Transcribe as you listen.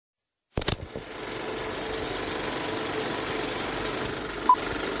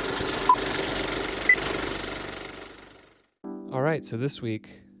right, so this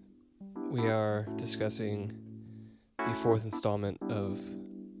week we are discussing the fourth installment of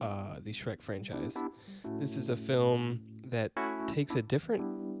the Shrek franchise. This is a film that takes a different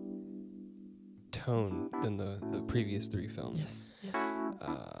tone than the previous three films. Yes.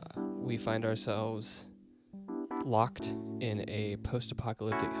 We find ourselves locked in a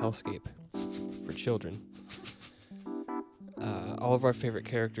post-apocalyptic hellscape for children. All of our favorite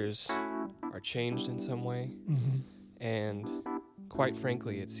characters are changed in some way, and quite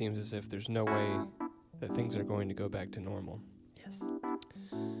frankly, it seems as if there's no way that things are going to go back to normal. Yes.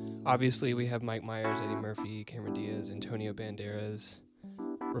 Obviously, we have Mike Myers, Eddie Murphy, Cameron Diaz, Antonio Banderas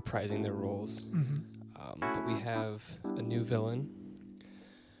reprising their roles. But we have a new villain.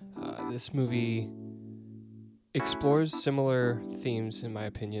 This movie explores similar themes, in my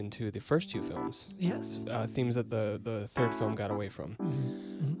opinion, to the first two films. Yes. Themes that the third film got away from.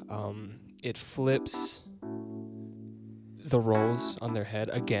 It flips the roles on their head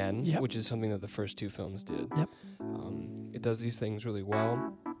again, which is something that the first two films did. Yep. It does these things really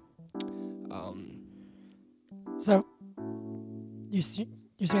well. So, you're saying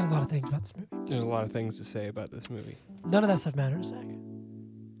a lot of things about this movie. There's a lot of things to say about this movie. None of that stuff matters, Zach.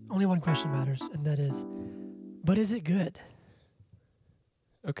 Only one question matters, and that is, but is it good?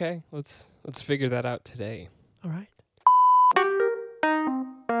 Okay, let's figure that out today. All right.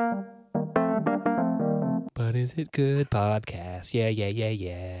 But is it good podcast?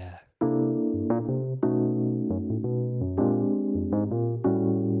 Yeah.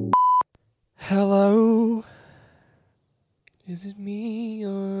 Hello. Is it me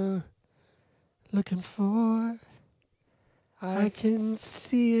you're Looking for? I can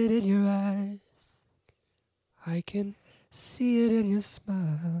see it in your eyes. I can See it in your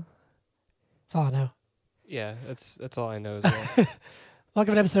smile. That's all I know. Yeah, that's all I know as well.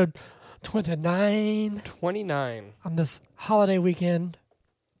 Welcome to episode 29 29. on this holiday weekend.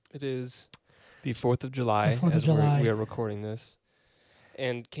 It is the 4th of July The 4th of as July. we are recording this.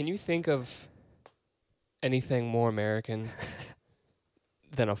 And can you think of anything more American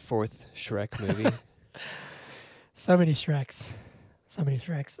than a fourth Shrek movie? So many Shreks.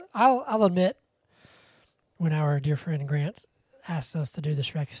 I'll admit, when our dear friend Grant asked us to do the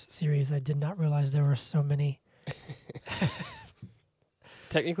Shrek series, I did not realize there were so many.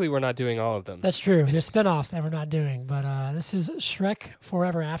 Technically, we're not doing all of them. That's true. There's spinoffs that we're not doing, but this is Shrek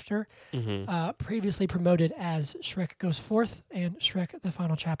Forever After, previously promoted as Shrek Goes Forth and Shrek the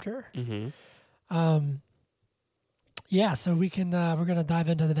Final Chapter. Yeah, so we're gonna dive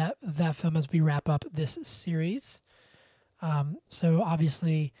into that film as we wrap up this series. So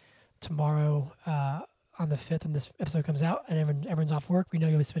obviously tomorrow on the 5th, when this episode comes out, and everyone's off work, we know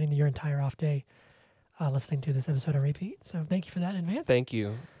you'll be spending your entire off day listening to this episode on repeat. So thank you for that in advance. Thank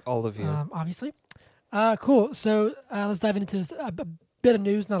you, all of you. Obviously. Cool. So let's dive into this, a bit of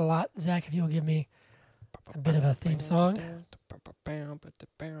news, not a lot. Zach, if you'll give me a bit of a theme song.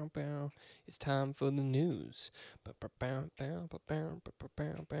 It's time for the news.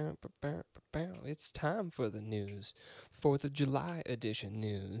 It's time for the news. 4th of July edition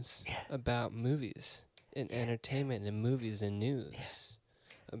news about movies and entertainment and movies and news.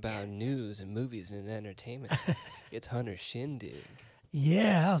 About news and movies and entertainment. It's Hunter Shindig.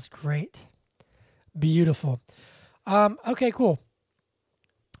 Yeah, that was great. Beautiful. Okay, cool.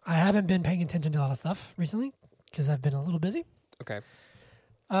 I haven't been paying attention to a lot of stuff recently because I've been a little busy. Okay.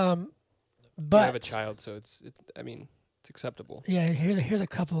 But you have a child, so it's acceptable. Yeah, here's a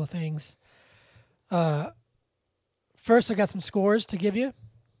couple of things. First, I got some scores to give you.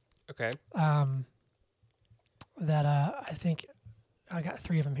 Okay. That I think I got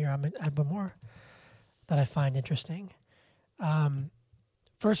 3 of them here. I'm gonna add one more that I find interesting.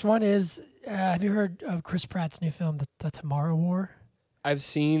 First one is, have you heard of Chris Pratt's new film, The Tomorrow War? I've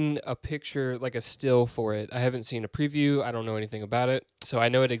seen a picture, like a still for it. I haven't seen a preview. I don't know anything about it, so I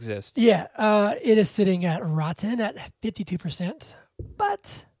know it exists. Yeah, it is sitting at Rotten at 52%,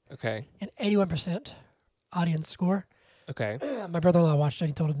 but Okay. an 81% audience score. Okay. My brother-in-law watched it.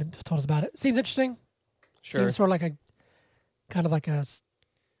 He told us about it. Seems interesting. Sure. Seems sort of like a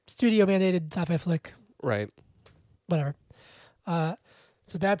studio mandated sci-fi flick. Right. Whatever.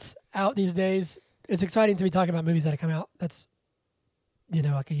 So that's out these days. It's exciting to be talking about movies that have come out. That's,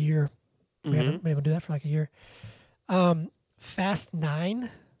 like a year. We haven't been able to do that for like a year. Fast 9.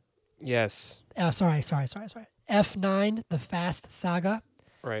 Yes. Sorry. F9, the Fast Saga,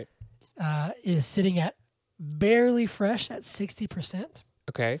 Right. is sitting at barely fresh at 60%.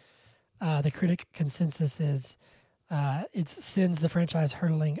 Okay. The critic consensus is it sends the franchise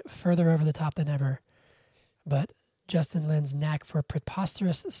hurtling further over the top than ever. But Justin Lin's knack for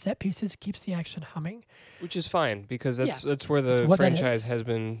preposterous set pieces keeps the action humming. Which is fine because that's where That's the what that franchise is. has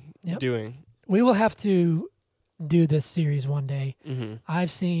been Yep. doing. We will have to do this series one day. Mm-hmm. I've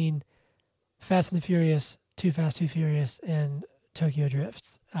seen Fast and the Furious, Too Fast, Too Furious, and Tokyo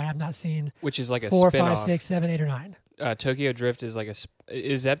Drift. I have not seen Which is like a 4, spin-off. 5, 6, 7, 8, or 9. Tokyo Drift is like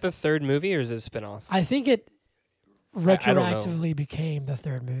is that the third movie or is it a spin-off? I think it I don't know. retroactively became the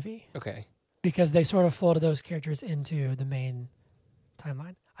third movie Okay. because they sort of folded those characters into the main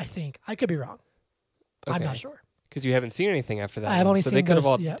timeline. I think. I could be wrong. I'm Okay. not sure. Because you haven't seen anything after that. I have one. only so seen they could those.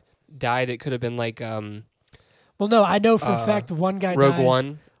 have all Yeah. died. It could have been like Well, no, I know for a fact one guy Rogue dies.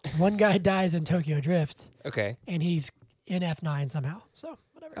 One. One guy dies in Tokyo Drift, Okay. and he's in F9 somehow. So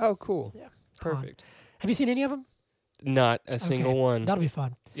whatever. Oh, cool. Yeah. Perfect. Have you seen any of them? Not a single one. That'll be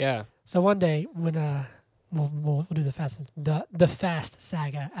fun. Yeah. So one day when we'll do the fast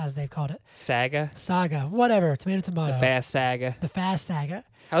saga as they've called it. Saga, whatever. Tomato. The Fast Saga. The fast saga.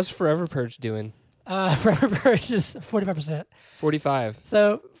 How's Forever Purge doing? Forever Purge is 45%. 45.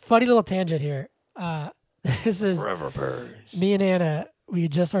 So funny little tangent here. This is Forever Purge. me and Anna. We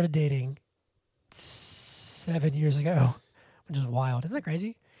had just started dating 7 years ago, which is wild. Isn't that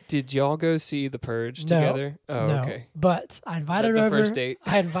crazy? Did y'all go see The Purge No. together? Oh, No. okay. But I invited the her over. first date?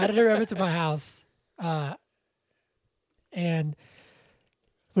 I invited her over to my house, and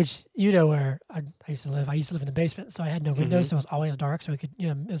which you know where I used to live. I used to live in the basement, so I had no windows, Mhm. so it was always dark. So we could,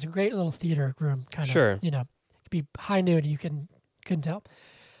 it was a great little theater room, kind of. Sure. It could be high noon, you couldn't tell.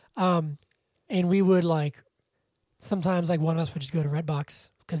 And we would sometimes one of us would just go to Redbox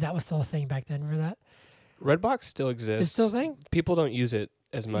because that was still a thing back then. Remember that? Redbox still exists. It's still a thing. People don't use it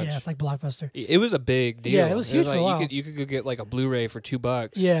as much. Yeah, it's like Blockbuster. It was a big deal. Yeah, it was huge for a while. You could go get like a Blu-ray for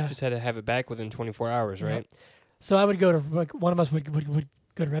 $2. Yeah. Just had to have it back within 24 hours, right? Yep. So I would go to one of us would go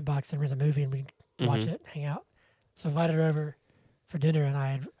to Redbox and rent a movie and we'd watch Mhm. it, hang out. So I invited her over for dinner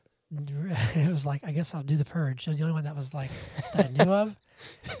and it was like, I guess I'll do The Purge. It was the only one that was that I knew of.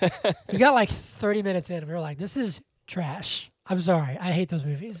 We got 30 minutes in and we were like, this is trash. I'm sorry. I hate those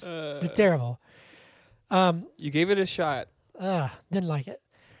movies. They're terrible. You gave it a shot. Didn't like it.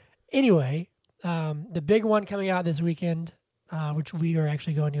 Anyway, the big one coming out this weekend, which we are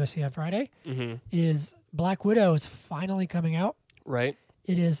actually going to go see on Friday, Mm-hmm. is Black Widow is finally coming out. Right.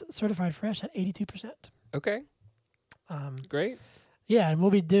 It is certified fresh at 82%. Okay. Great. Yeah, and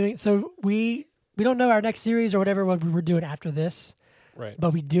we'll be doing so. We don't know our next series or whatever what we're doing after this, Right.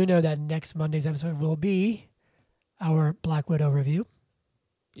 but we do know that next Monday's episode will be our Black Widow review.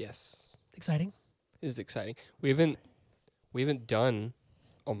 Yes. Exciting. It is exciting. We haven't done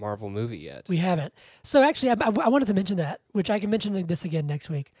a Marvel movie yet. We haven't. So actually, I wanted to mention that, which I can mention this again next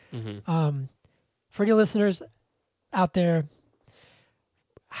week. Mm-hmm. For any listeners out there,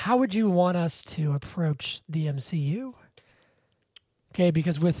 how would you want us to approach the MCU? Okay,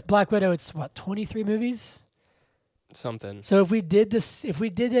 because with Black Widow, it's 23 movies. Something. So if we did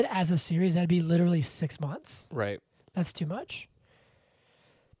it as a series, that'd be literally 6 months. Right. That's too much.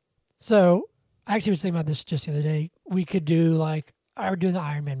 So I actually was thinking about this just the other day. We could do we're doing the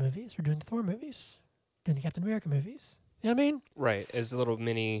Iron Man movies, we're doing the Thor movies, doing the Captain America movies. You know what I mean? Right. As a little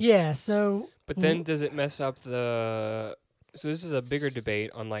mini. Yeah. So. But then does it mess up the? So this is a bigger debate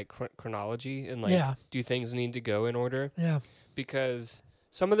on chronology and Yeah. do things need to go in order? Yeah. Because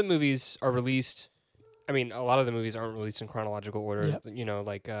some of the movies are released. I mean, a lot of the movies aren't released in chronological order.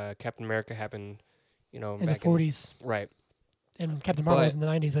 Yep. Captain America happened, In the back 40s, right. and Captain Marvel But- was in the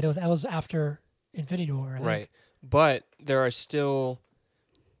 90s, but it was after Infinity War. I think. Right. But there are still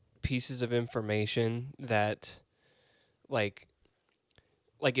pieces of information that, like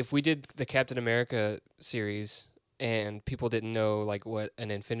if we did the Captain America series and people didn't know what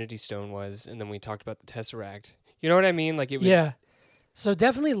an Infinity Stone was, and then we talked about the Tesseract. You know what I mean? It would, Yeah. So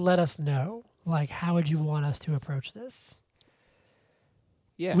definitely let us know. How would you want us to approach this?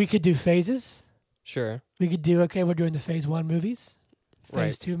 Yeah. We could do phases. Sure. We could do, we're doing the phase 1 movies, phase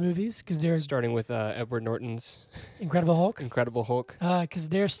Right. 2 movies, because they're Starting with Edward Norton's Incredible Hulk. Incredible Hulk. Because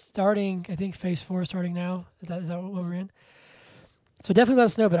they're starting, I think phase 4 is starting now. Is that what we're in? So definitely let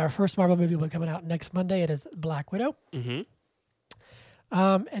us know. But our first Marvel movie will be coming out next Monday. It is Black Widow. Mm-hmm.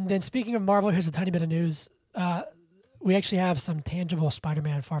 And then speaking of Marvel, here's a tiny bit of news. We actually have some tangible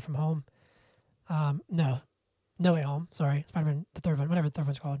Spider-Man Far From Home. No Way Home. Sorry, Spider-Man, the third one, whatever the third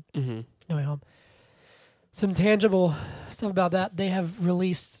one's called. Mm-hmm. No Way Home. Some tangible stuff about that. They have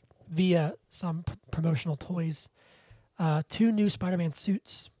released via some promotional toys 2 new Spider-Man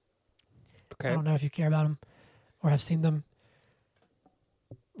suits. I Okay. don't know if you care about them or have seen them.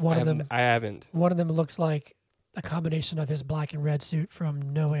 One of them I haven't. looks like a combination of his black and red suit from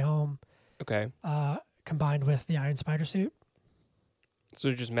No Way Home. Okay. combined with the Iron Spider suit. So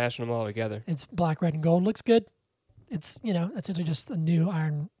they're just mashing them all together. It's black, red, and gold. Looks good. It's, essentially just a new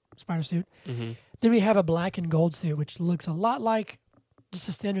Iron Spider suit. Mm-hmm. Then we have a black and gold suit, which looks a lot like just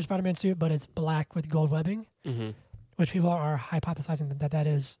a standard Spider-Man suit, but it's black with gold webbing, Mm-hmm. which people are hypothesizing that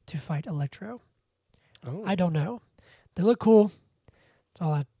is to fight Electro. Oh, I don't know. They look cool. That's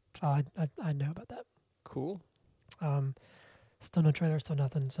all I know about that. cool. Still no trailer, still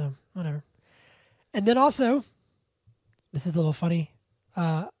nothing, so whatever. And then also, this is a little funny,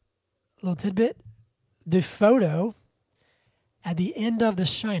 little tidbit. The photo at the end of The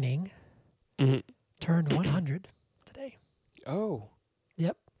Shining Mm-hmm. turned 100 today. Oh,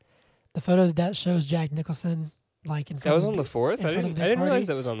 Yep. The photo that shows Jack Nicholson like in front that was of on the 4th? in I front of didn't, the I didn't party. realize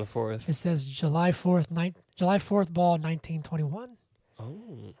that was on the 4th. It says July 4th ball 1921,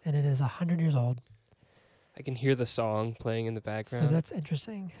 Oh, and it is 100 years old. I can hear the song playing in the So background. that's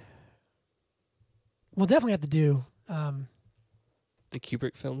interesting. We'll definitely have to do The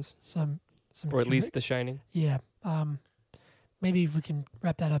Kubrick films, some or at Kubrick- least The Shining. yeah. Maybe we can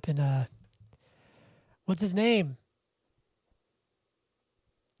wrap that up in what's his name?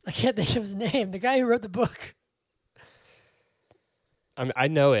 I can't think of his name. The guy who wrote the book. I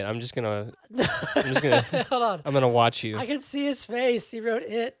know it. I'm just gonna. Hold on. I'm gonna watch you. I can see his face. He wrote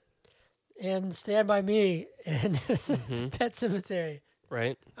It and Stand By Me and Pet Cemetery.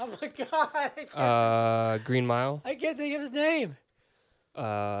 Right. Oh my god! Green Mile. I can't think of his name.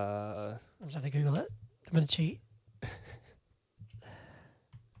 Uh, I'm just have to Google it. I'm gonna cheat.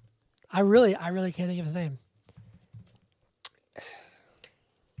 I really can't think of his name.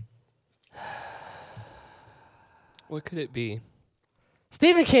 what could it be?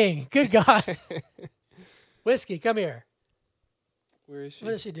 Stephen King. Good God. Whiskey, come here. Where is she?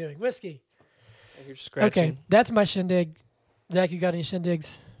 What is she doing? Whiskey. I hear scratching. Okay, that's my shindig. Zach, you got any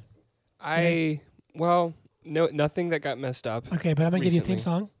shindigs? Well, no, nothing that got messed up. Okay, but I'm gonna give you a theme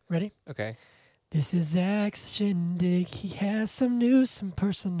Recently. song. Ready? Okay. This is Zach's shindig. He has some news, some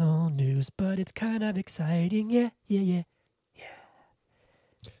personal news, but it's kind of exciting. Yeah.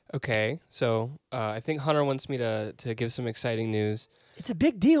 Okay. So I think Hunter wants me to give some exciting news. It's a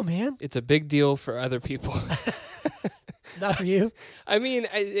big deal, man. It's a big deal for other people. Not for you. I mean,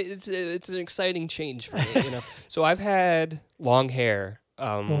 it's an exciting change for me. So I've had long hair.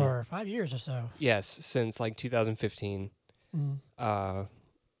 For 5 years or so. Yes, since like 2015. Mm.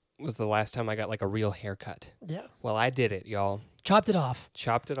 Was the last time I got like a real haircut. Yeah. Well, I did it, y'all. Chopped it off.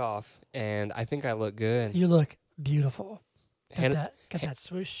 Chopped it off, and I think I look good. You look beautiful. Hannah, Got that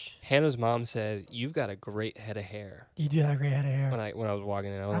swoosh. Hannah's mom said, "You've got a great head of hair." You do have a great head of hair. When I was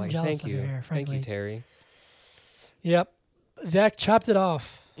walking in, I was I'm like, jealous "Thank of you, your hair, thank you, frankly. Terry." Yep. Zach chopped it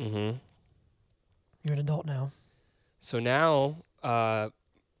off. Mm-hmm. You're an adult now. So now,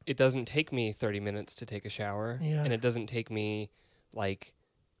 it doesn't take me 30 minutes to take a shower, Yeah. and it doesn't take me like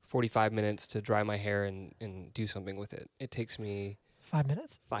 45 minutes to dry my hair and do something with it. It takes me 5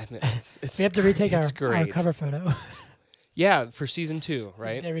 minutes. 5 minutes. It's We have to retake it's our great. cover photo. Yeah, for season 2,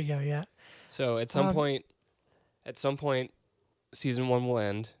 right? There we go. Yeah. So at some point, season 1 will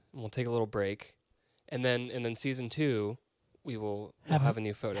end, and we'll take a little break, and then season 2, we'll have a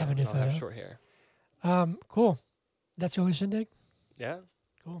new photo. have a new I'll have photo. short hair. Cool. That's your only shindig? Yeah.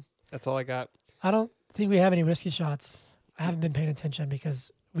 Cool. That's all I got. I don't think we have any whiskey shots. I haven't been paying attention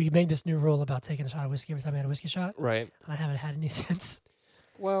because we made this new rule about taking a shot of whiskey every time we had a whiskey shot, Right. and I haven't had any since.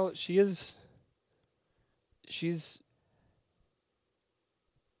 Well, she's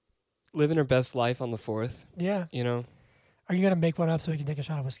living her best life on the 4th, Yeah. you know? Are you going to make one up so we can take a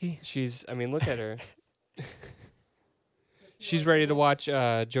shot of whiskey? I mean, look at her. She's ready to watch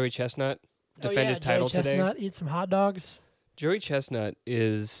Joey Chestnut defend his title Joey today. Chestnut, eat some hot dogs. Joey Chestnut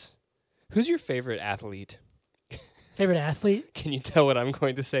is... Who's your favorite athlete? Favorite athlete? Can you tell what I'm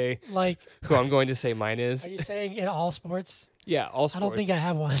going to say? Like, Who I'm going to say mine is? are you saying in all sports? Yeah, all sports. I don't think I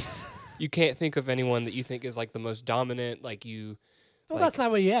have one. You can't think of anyone that you think is like the most dominant, like you... Well, like, that's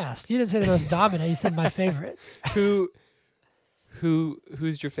not what you asked. You didn't say the most dominant. You said my favorite. Who's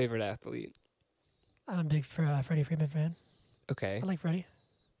your favorite athlete? I'm a big Freddie Freeman fan. Okay. I like Freddie.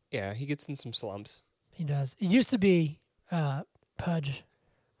 Yeah, he gets in some slumps. He does. It used to be Pudge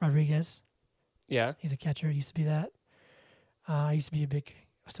Rodriguez. Yeah. He's a catcher. Used to be that. I used to be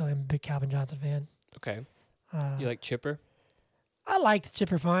still am a big Calvin Johnson fan. Okay. Uh, You like Chipper? I liked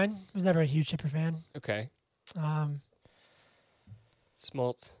Chipper fine. Was never a huge Chipper fan. Okay.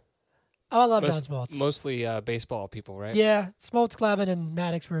 Smoltz. I love John Smoltz. Mostly baseball people, right? Yeah, Smoltz, Glavin, and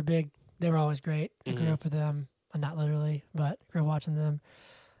Maddox were big. They were always great. I grew Mhm. up with them. Not literally, but grew up watching them.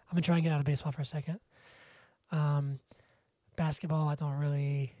 I'm going to try and get out of baseball for a second. Basketball, I don't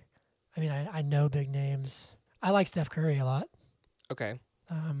really I mean, I know big names. I like Steph Curry a lot. Okay.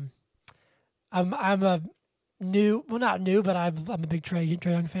 I'm a new, well, not new, but I'm a big Trae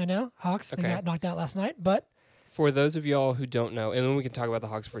Young fan now. Hawks, they Okay. got knocked out last night, but For those of y'all who don't know, and then we can talk about the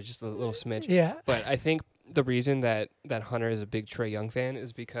Hawks for just a little smidge. yeah, But I think the reason that Hunter is a big Trae Young fan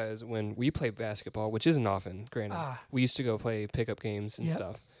is because when we play basketball, which isn't often, granted, we used to go play pickup games and Yep.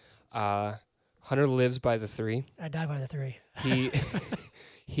 stuff. Hunter lives by the three. I dive by the three.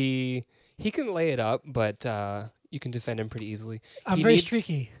 He he can lay it up, but you can defend him pretty easily. I'm He very needs-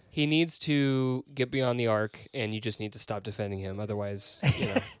 streaky. He needs to get beyond the arc, and you just need to stop defending him. Otherwise, you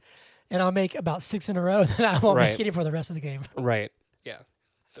know. And I'll make about 6 in a row, then I won't Right. make any for the rest of the game. Right. Yeah.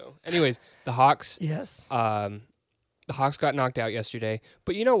 So, anyways, the Hawks. Yes. The Hawks got knocked out yesterday,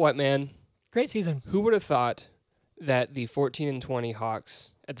 but you know what, man? Great season. Who would have thought that the 14-20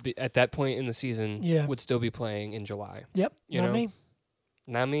 Hawks at that point in the season Yeah. would still be playing in July? Yep. You not know? me.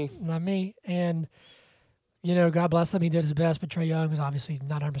 Not me. Not me. And, God bless him. He did his best, but Trae Young was obviously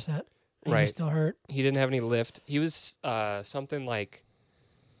not 100%. And He Right. was still hurt. He didn't have any lift. He was something like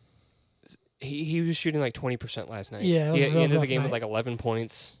he was shooting like 20% last night. Yeah, it was he a real ended the rough game with night. like 11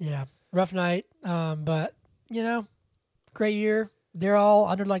 points. Yeah. Rough night. But, great year. They're all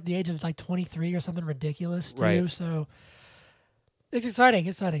under like the age of like 23 or something ridiculous too. Right. So it's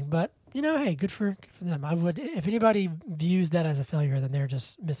exciting. But, hey, good for them. I would, if anybody views that as a failure, then they're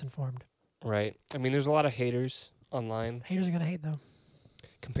just misinformed. Right. I mean, there's a lot of haters online Haters are going to hate though.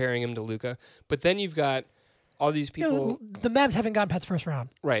 comparing him to Luka, but then you've got all these people. The Mavs haven't gotten past first round.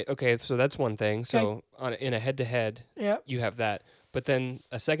 Right. Okay. So that's one thing. So in a head-to-head, Yeah. you have that. But then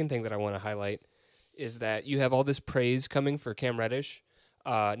a second thing that I want to highlight is that you have all this praise coming for Cam Reddish.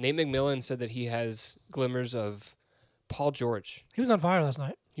 Nate McMillan said that he has glimmers of Paul George. He was on fire last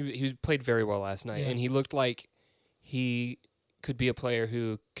night. He played very well last night, Yeah. and he looked like he could be a player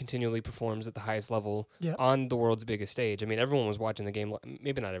who continually performs at the highest level Yeah. on the world's biggest stage. I mean, everyone was watching the game.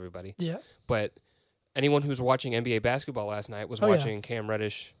 Maybe not everybody, Yeah. but anyone who was watching NBA basketball last night was Oh, yeah. watching Cam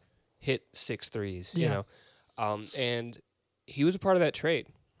Reddish hit 6 threes, you Yeah. know. And he was a part of that trade.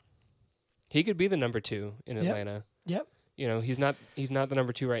 He could be the number 2 in Yep. Atlanta. Yep. You know, he's not the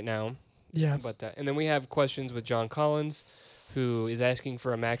number 2 right now. Yeah. But and then we have questions with John Collins, who is asking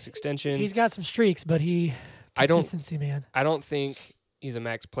for a max extension. He's got some streaks, but I don't consistency, man. I don't think he's a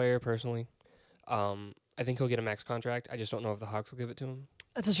max player personally. I think he'll get a max contract. I just don't know if the Hawks will give it to him.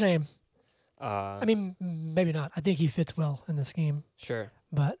 That's a shame. I I mean, maybe not. I think he fits well in the scheme, sure,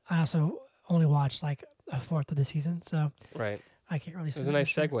 but I also only watched like a fourth of the season, so right. I can't really It say. was a that nice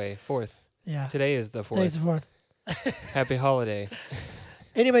for sure. segue. 4th. Yeah. Today is the 4th. Today's the fourth. Happy holiday.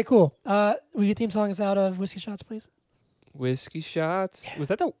 Anyway, cool. Will your theme song is out of Whiskey Shots, please? Whiskey shots. Was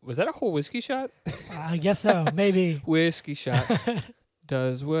that a whole whiskey shot? I guess so. Maybe. Whiskey shot.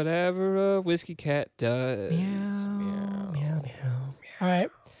 Does whatever a whiskey cat does. Meow, meow, meow. All right.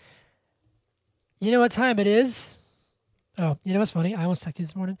 You know what time it is? Oh, you know what's funny? I almost texted you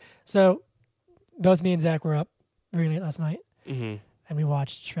this morning. So, both me and Zach were up very late last night, Mm-hmm. and we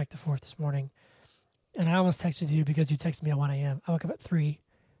watched Shrek the Fourth this morning. And I almost texted you because you texted me at 1 a.m. I woke up at 3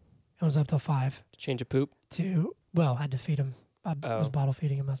 and was up till 5 Change of poop. I had to feed him. I was Oh. bottle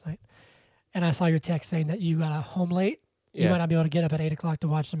feeding him last night. And I saw your text saying that you got home late. You Yeah. might not be able to get up at 8 o'clock to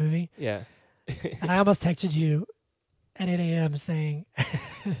watch the movie. Yeah. And I almost texted you at 8 a.m. saying,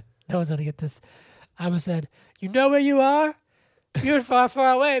 no one's going to get this. I almost said, you know where you are? You're far,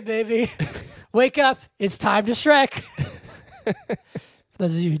 far away, baby. Wake up. It's time to Shrek. For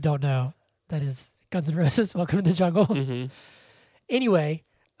those of you who don't know, that is Guns N' Roses, Welcome to the Jungle. Mm-hmm. Anyway,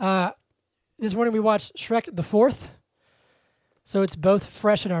 this morning we watched Shrek the Fourth. So it's both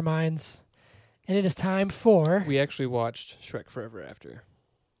fresh in our minds. And it is time for... We actually watched Shrek Forever After.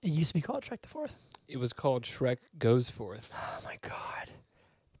 It used to be called Shrek the Fourth. It was called Shrek Goes Forth. Oh, my God.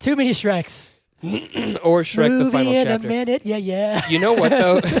 Too many Shreks. Or Shrek Movie the Final in Chapter. a minute. Yeah, yeah. You know what,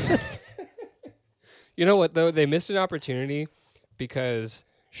 though? You know what, though? They missed an opportunity because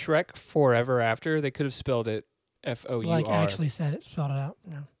Shrek Forever After, they could have spelled it F-O-U-R. Like actually said it, spelled it out.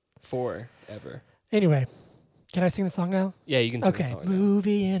 No. Forever. Anyway, can I sing the song now? Yeah, you can sing the Okay. song now.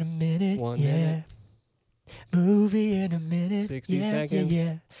 Movie in a minute. 1 yeah. minute. Movie in a minute. 60 yeah, seconds. Yeah,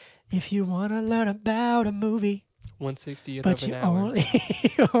 yeah. If you want to learn about a movie, 1/60th but of you an hour.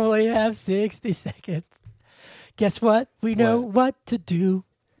 only have 60 seconds. Guess what? We know what to do.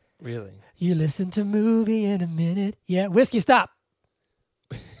 Really? You listen to Movie in a Minute. Yeah, Whiskey, stop.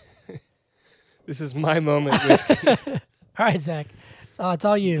 This is my moment, Whiskey. All right, Zach. So it's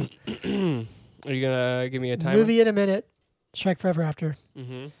all you. Are you going to give me a timer? Movie in a Minute. Shrek Forever After.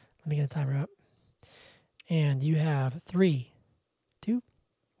 Mm-hmm. Let me get a timer up. And you have 3, 2,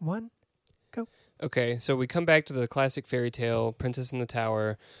 1. Go. Okay, so we come back to the classic fairy tale, Princess in the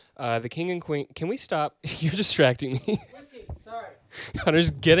Tower. The king and queen... Can we stop? You're distracting me. Whiskey, sorry.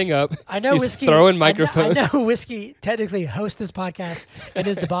 Hunter's getting up. I know He's Whiskey. throwing microphones. I know Whiskey technically hosts this podcast and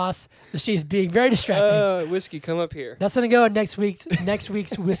is the boss, but she's being very distracting. Whiskey, come up here. That's going to go in next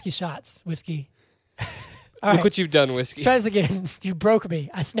week's Whiskey Shots. Whiskey. All Look right. what you've done, Whiskey. Let's try this again. You broke me.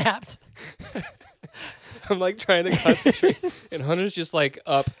 I snapped. I'm like trying to concentrate, and Hunter's just like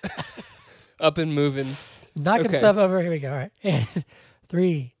up and moving. Knocking Okay. stuff over. Here we go. All right. And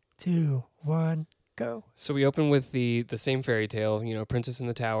 3, 2, 1, go. So we open with the same fairy tale, Princess in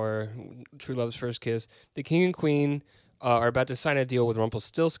the Tower, true love's first kiss. The king and queen are about to sign a deal with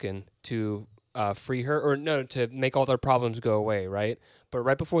Rumpelstiltskin to free her, or no, to make all their problems go away, right? But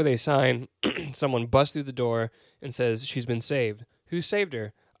right before they sign, someone busts through the door and says she's been saved. Who saved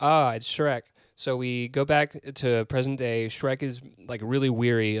her? It's Shrek. So we go back to present day. Shrek is like really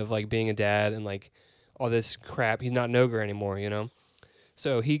weary of like being a dad and like all this crap. He's not an ogre anymore,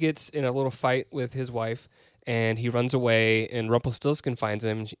 So he gets in a little fight with his wife, and he runs away, and Rumpelstiltskin finds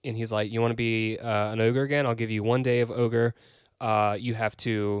him, and he's like, you want to be an ogre again? I'll give you 1 day of ogre. You have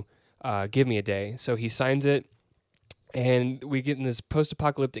to give me a day. So he signs it, and we get in this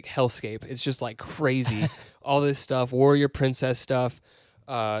post-apocalyptic hellscape. It's just like crazy. All this stuff, warrior princess stuff.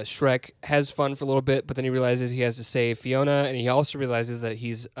 Shrek has fun for a little bit, but then he realizes he has to save Fiona, and he also realizes that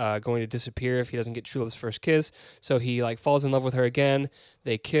he's going to disappear if he doesn't get true love's first kiss. So he like falls in love with her again.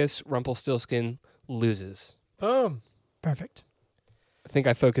 They kiss. Rumpelstiltskin loses. Boom. Perfect. I think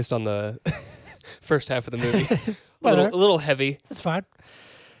I focused on the first half of the movie. Whatever. a little heavy. That's fine.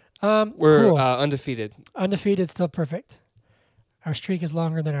 We're cool. undefeated. Undefeated, still perfect. Our streak is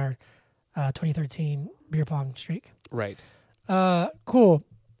longer than our 2013 beer pong streak. Right. Cool.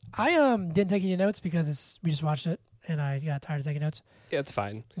 I didn't take any notes because we just watched it and I got tired of taking notes. Yeah, it's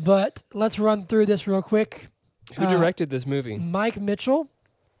fine. But let's run through this real quick. Who directed this movie? Mike Mitchell,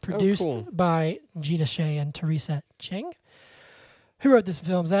 produced cool. by Gina Shea and Teresa Cheng. Who wrote this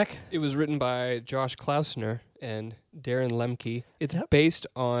film, Zach? It was written by Josh Klausner and Darren Lemke. It's Yep. based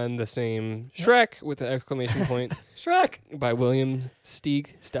on the same Shrek with an exclamation point Shrek. by William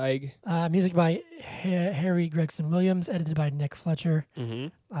Steig. Music by Harry Gregson Williams, edited by Nick Fletcher.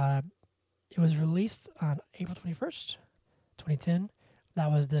 Mm-hmm. It was released on April 21st, 2010. That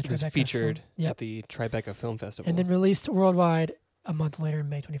was the It was Tribeca featured film. Yep. at the Tribeca Film Festival. And then released worldwide a month later,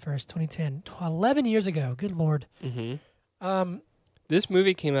 May 21st, 2010. 11 years ago. Good Lord. mm-hmm. This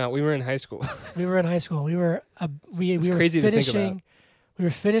movie came out. We were in high school. We were in high school. We were we were crazy to think finishing. about. We were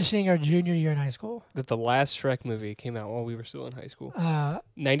finishing our junior year in high school. That the last Shrek movie came out while we were still in high school.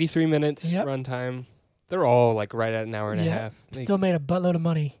 93 minutes Yep. runtime. They're all like right at an hour and a half. Still made a buttload of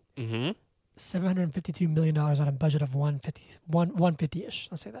money. Mm-hmm. $752 million on a budget of 150-ish.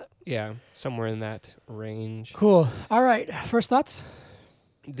 Let's say that. Yeah, somewhere in that range. Cool. All right. First thoughts?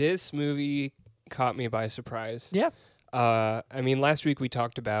 This movie caught me by surprise. Yeah. I mean, last week we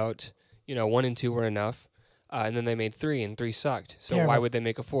talked about, 1 and 2 were enough, and then they made 3, and 3 sucked. So Terrible. why would they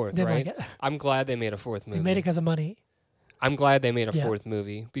make a 4th, Didn't right? like it. I'm glad they made a 4th movie. They made it because of money. I'm glad they made a Yeah. 4th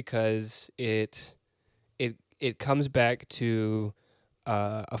movie because it comes back to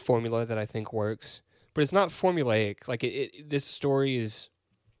a formula that I think works, but it's not formulaic. Like this story is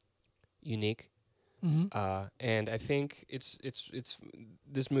unique, Mm-hmm. and I think it's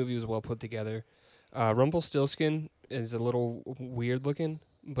this movie was well put together. Rumpelstiltskin is a little weird looking,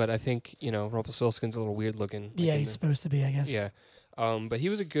 but I think Rumpelstiltskin's a little weird looking. Yeah, he's supposed to be, I guess. Yeah, but he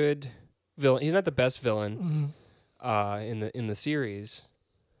was a good villain. He's not the best villain Mm-hmm. in the series.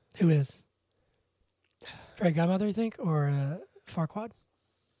 Who is? Fairy Godmother, you think, or Farquaad?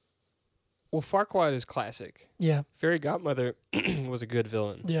 Well, Farquaad is classic. Yeah. Fairy Godmother was a good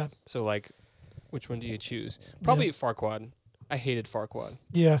villain. Yeah. So, like, which one do you choose? Probably Farquaad. I hated Farquaad.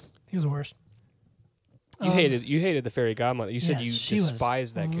 Yeah. He was the worst. You hated the Fairy Godmother. You said you she was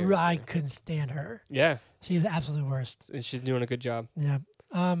despised that character. I couldn't stand her. Yeah, She's the absolute worst. and she's doing a good job. Yeah.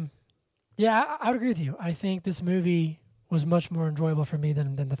 Yeah, I would agree with you. I think this movie was much more enjoyable for me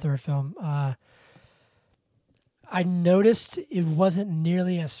than the third film. I noticed it wasn't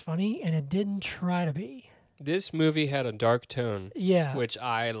nearly as funny, and it didn't try to be. This movie had a dark tone, Yeah. which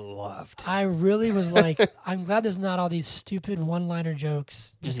I loved. I really was like, I'm glad there's not all these stupid one-liner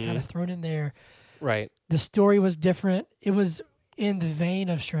jokes just kind of thrown in there. Right. The story was different. It was in the vein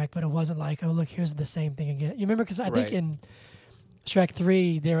of Shrek, but it wasn't like, oh, look, here's the same thing again. You remember? Because I think Right. in Shrek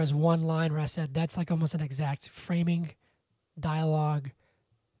 3, there was one line where I said, that's like almost an exact framing, dialogue,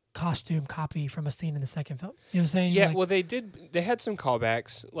 costume copy from a scene in the second film. You know what I'm saying? Yeah, Like, well, they had some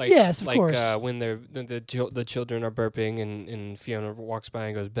callbacks, like Yes, of like course. when the children are burping and Fiona walks by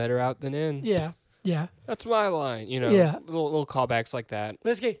and goes, "Better out than in." yeah, yeah. That's my line. You know, Yeah. little callbacks like that.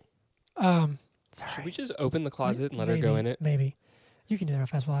 Whiskey. Sorry. Should we just open the closet and let her go in it? Maybe. You can do that real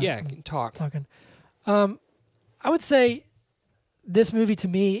fast while Yeah, I'm talk. talking. I would say this movie to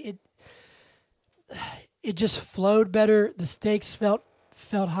me, it just flowed better. The stakes felt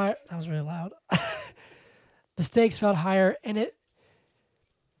higher. That was really loud. The stakes felt higher, and it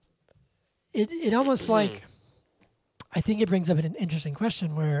almost like, I think it brings up an interesting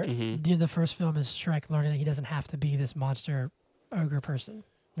question where the first film is Shrek learning that he doesn't have to be this monster ogre person,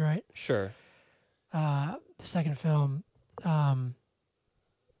 right? Sure. The second film, I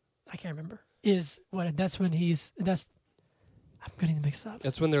can't remember, is what that's when I'm getting them mixed up.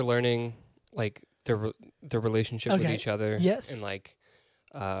 That's when they're learning like their relationship with Okay. each other. Yes. And like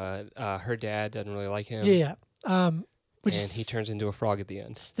her dad doesn't really like him. Yeah. Which and is he turns into a frog at the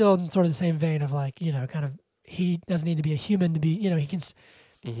end. still in sort of the same vein of like, kind of, he doesn't need to be a human to be, he can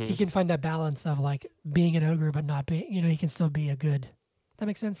he can find that balance of like being an ogre but not being, he can still be a good. That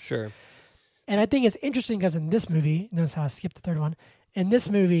makes sense? Sure. And I think it's interesting because in this movie, notice how I skipped the third one. In this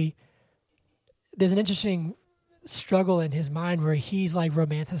movie, there's an interesting struggle in his mind where he's like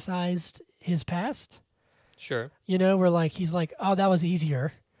romanticized his past. Sure. Where like he's like, oh, that was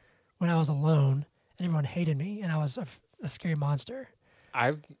easier when I was alone and everyone hated me and I was a scary monster.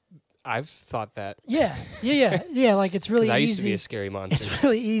 I've thought that. Yeah. Like it's really 'Cause I easy. used to be a scary monster It's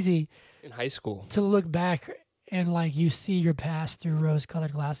really easy in high school. to look back and like you see your past through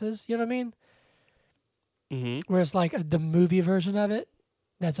rose-colored glasses. You know what I mean? Mm-hmm. Whereas like the movie version of it,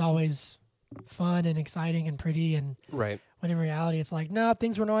 that's always fun and exciting and pretty. And Right. when in reality, it's like, no,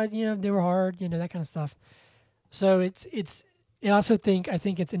 things were always, they were hard, that kind of stuff. So I also think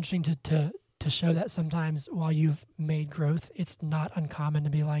it's interesting to show that sometimes while you've made growth, it's not uncommon to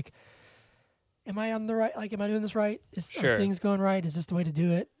be like, am I on the right? Like, am I doing this right? Sure. Are things going right? Is this the way to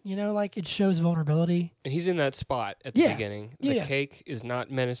do it? Like it shows vulnerability. And he's in that spot at the Yeah. beginning. Yeah, The yeah. cake is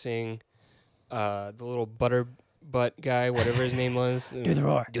not menacing. The little butter butt guy, whatever his name was. Do the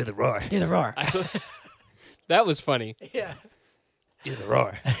roar. Do the roar. Do the roar. That was funny. Yeah. Do the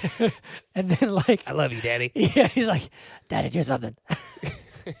roar. And then like, I love you, Daddy. yeah, he's like, Daddy, do something.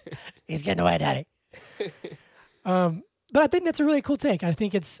 He's getting away, Daddy. But I think that's a really cool take. I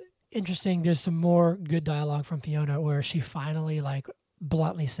think it's interesting. There's some more good dialogue from Fiona where she finally like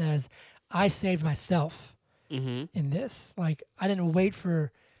bluntly says, I saved myself Mm-hmm. in this. Like, I didn't wait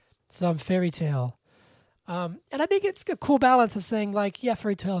for some fairy tale. And I think it's a cool balance of saying like, yeah,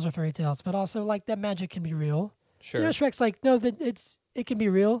 fairy tales are fairy tales, but also like that magic can be real. Sure. Shrek's like, no, that it can be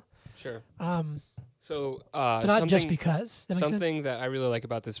real. Sure. Um, So but not just because. That makes something sense? that I really like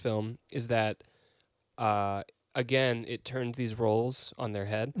about this film is that, again, it turns these roles on their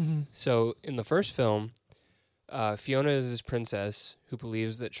head. Mhm. So in the first film, Fiona is this princess who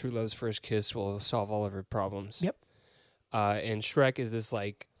believes that true love's first kiss will solve all of her problems. Yep. And Shrek is this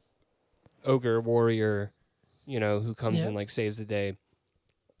like ogre warrior, who comes Yep. and like saves the day.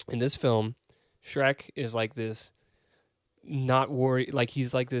 In this film, Shrek is like this not warrior, like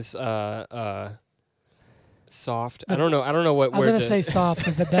he's like this soft. I don't know what I was word gonna to- say soft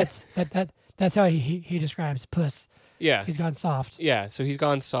because that's how he describes puss. Yeah. He's gone soft. Yeah, so he's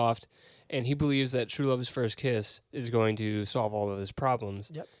gone soft, and he believes that true love's first kiss is going to solve all of his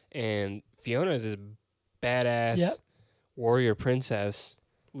problems. Yep. And Fiona is this badass Yep. warrior princess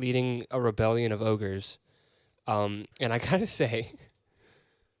leading a rebellion of ogres. And I gotta say,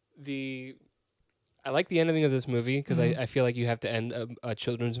 I like the ending of this movie because Mhm. I feel like you have to end a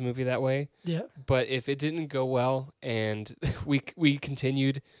children's movie that way. Yeah. But if it didn't go well and we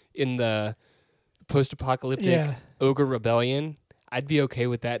continued in the post-apocalyptic Yeah. ogre rebellion, I'd be okay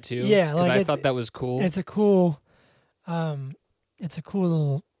with that too. Yeah, because like I thought that was cool. It's a cool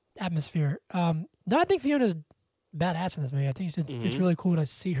little atmosphere. No, I think Fiona's badass in this movie. I think it's Mhm. really cool to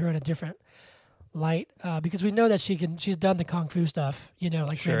see her in a different light because we know that she's done the kung fu stuff,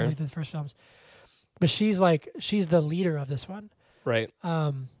 like Sure. randomly through the first films. But she's the leader of this one. Right.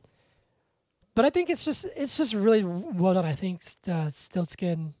 But I think it's just really well done. I think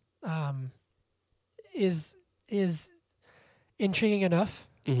Stiltskin is intriguing enough,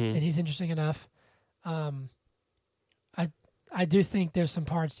 Mm-hmm. and he's interesting enough. I do think there's some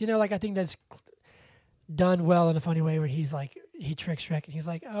parts, like I think that's done well in a funny way where he's like he tricks Shrek and he's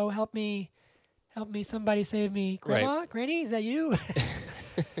like, "Oh, help me, somebody save me, Grandma, Granny, is that you?"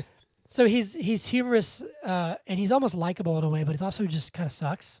 So he's humorous and he's almost likable in a way, but it also just kind of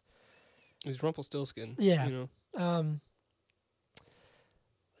sucks. He's Rumpelstiltskin. Yeah.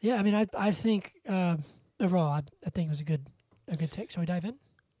 Yeah, I mean, I think overall, I think it was a good take. Shall we dive in?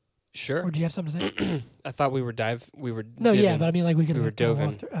 Sure. Or do you have something to say? I thought we were No, yeah, but I mean, like we could. We were kind of walk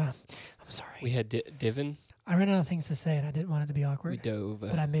doving. through- I'm sorry. We had divin. I ran out of things to say, and I didn't want it to be awkward. We dove.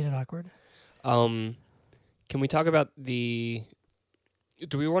 But I made it awkward. Can we talk about the?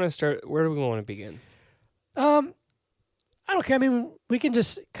 Do we want to start? Where do we want to begin? I don't care. I mean, we can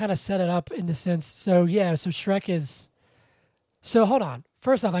just kind of set it up in the sense. So yeah, so Shrek is. So hold on.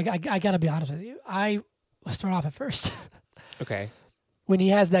 First off, I gotta be honest with you. I will start off at first. Okay. When he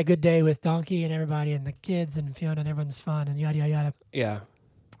has that good day with Donkey and everybody and the kids and Fiona and everyone's fun and yada yada yada. Yeah.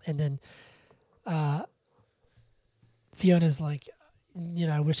 And then Fiona's like,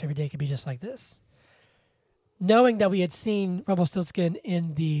 I wish every day could be just like this. Knowing that we had seen Rumpelstiltskin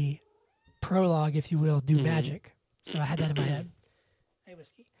in the prologue, if you will, do magic. So I had that in my head. Hey,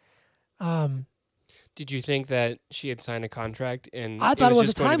 whiskey. Did you think that she had signed a contract and I thought it was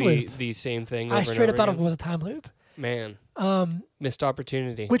just a going time to be loop. the same thing? I straight up thought it again? was a time loop. Man, missed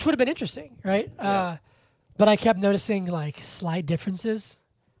opportunity. Which would have been interesting, right? Yeah. But I kept noticing like slight differences.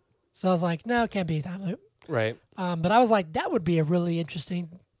 So I was like, no, it can't be a time loop. Right. But I was like, that would be a really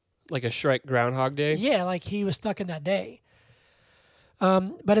interesting. Like a Shrek Groundhog Day. Yeah, like he was stuck in that day.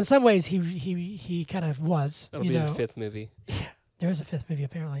 But in some ways, he kind of was. That'll be the 5th movie. Yeah, there is a 5th movie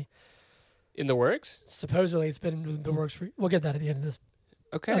apparently. In the works? Supposedly, it's been in the works for. We'll get that at the end of this.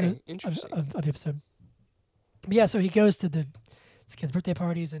 Okay, interesting. Of the episode. But yeah, so he goes to his kids' birthday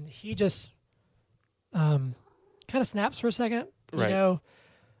parties, and he just kind of snaps for a second. You Right. know,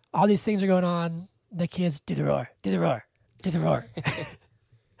 all these things are going on. The kids do the roar, do the roar, do the roar.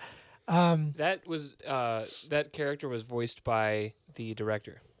 That was that character was voiced by the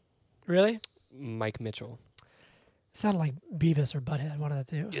director, Really? Mike Mitchell. It sounded like Beavis or Butthead, one of the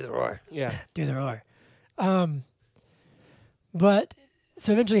two. Do the roar. Yeah. Do the roar. But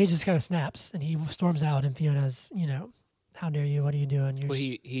so eventually he just kind of snaps and he storms out, and Fiona's, how dare you? What are you doing? You're Well,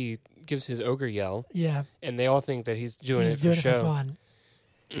 he gives his ogre yell, yeah, and they all think that he's doing he's it for doing it show. for fun.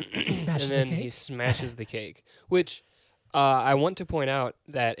 He smashes And then the he cake. smashes the cake, which I want to point out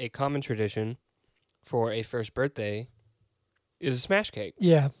that a common tradition for a first birthday is a smash cake.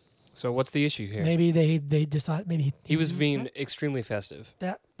 Yeah, So what's the issue here? maybe they just thought maybe He was being extremely festive.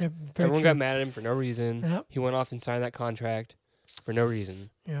 that they're very Everyone true. got mad at him for no reason. Yep. He went off and signed that contract for no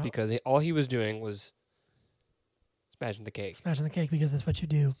reason Yeah. because all he was doing was smashing the cake Smashing the cake because that's what you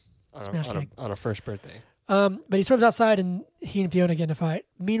do. Smash cake. on a first birthday. But he storms outside and he and Fiona get in a fight.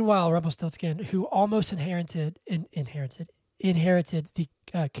 Meanwhile, Rumpelstiltskin, who almost inherited the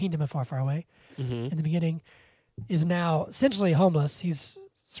kingdom of Far, Far Away Mm-hmm. in the beginning, is now essentially homeless. He's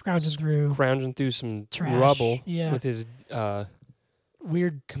scrounging through Scrounging through some trash. rubble Yeah. with his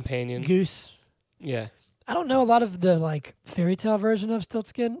weird companion. goose. Yeah. I don't know a lot of the like fairy tale version of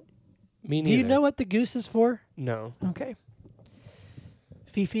Stiltskin. Me neither. Do you know what the goose is for? No. Okay.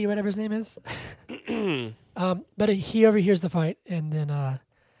 Fifi, whatever his name is. But he overhears the fight, and then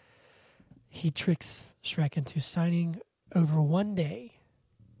he tricks Shrek into signing over one day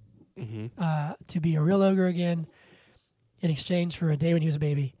Mm-hmm. to be a real ogre again in exchange for a day when he was a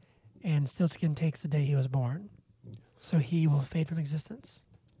baby, and Stiltskin takes the day he was born. So he will fade from existence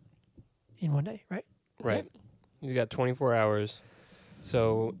in one day, right? Right. He's got 24 hours.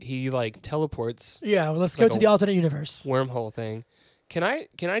 So he like teleports Yeah, well, let's It's go like to a the alternate universe. wormhole thing. Can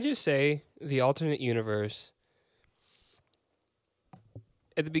I just say the alternate universe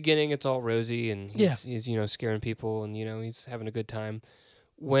at the beginning it's all rosy and he's scaring people and he's having a good time.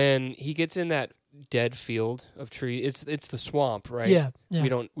 When he gets in that dead field of trees, it's the swamp, right? Yeah. We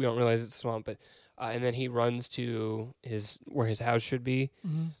don't realize it's a swamp, but and then he runs to where his house should be.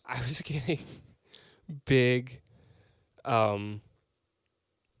 Mm-hmm. I was getting big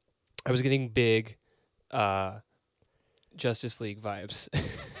Justice League vibes.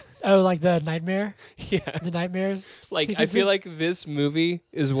 Oh, like the nightmare? Yeah. The nightmares? Like I feel like this movie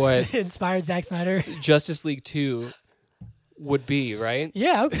is what inspired Zack Snyder. Justice League 2 would be, right?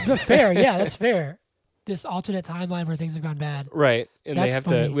 Yeah, okay, fair. Yeah, that's fair. This alternate timeline where things have gone bad. Right. And That's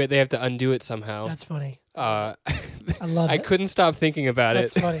funny. they have to undo it somehow. That's funny. I I love it. couldn't stop thinking about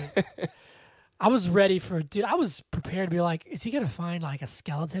That's it. funny. I was ready for, dude, I was prepared to be like, is he going to find like a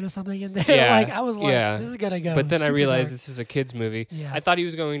skeleton or something in there? Yeah, Like, I was like, yeah. this is going to go. But then I super realized dark. this is a kids movie. Yeah. I thought he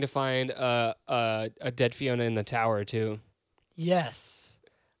was going to find a dead Fiona in the tower too. Yes.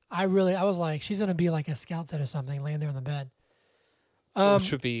 I was like, she's going to be like a skeleton or something laying there on the bed.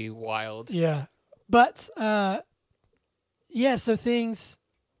 Which would be wild. Yeah. But, yeah, so things,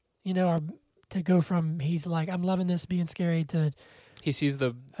 are to go from he's like, I'm loving this being scary to He sees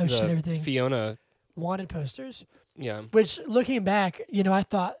the Oh, shit, everything. Fiona wanted posters. Yeah. Which, looking back, I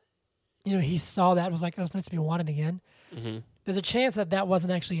thought, he saw that and was like, "Oh, it's nice to be wanted again." Mm-hmm. There's a chance that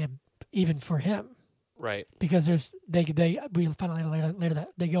wasn't actually even for him, Right. because we find out later that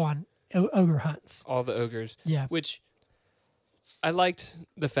they go on ogre hunts. All the ogres. Yeah. Which I liked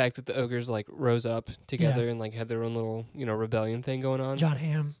the fact that the ogres like rose up together and like had their own little, rebellion thing going on. John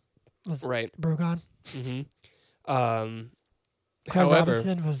Hamm was Right. Brogon. Mm-hmm. Craig However,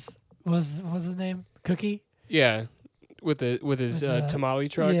 Robinson was his name? Cookie? yeah, with his tamale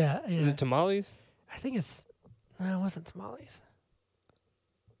truck. Yeah. Is it tamales? I think it's no, it wasn't tamales.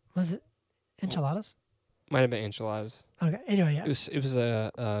 Was it enchiladas? Might have been enchiladas. Okay. Anyway, yeah. It was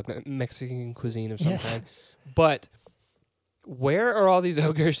a Mexican cuisine of some Yes. kind. But where are all these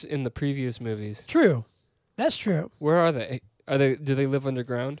ogres in the previous movies? True. That's true. Where are they? Do they live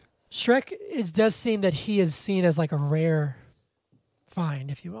underground? Shrek, it does seem that he is seen as like a rare find,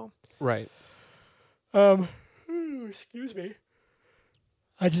 if you will. Right. Excuse me.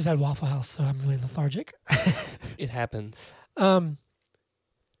 I just had Waffle House, so I'm really lethargic. It happens.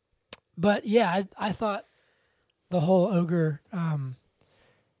 But yeah, I thought the whole ogre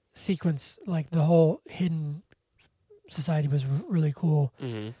sequence, like the whole hidden society, was really cool.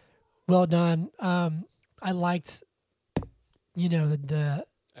 Mm-hmm. Well done. I liked, the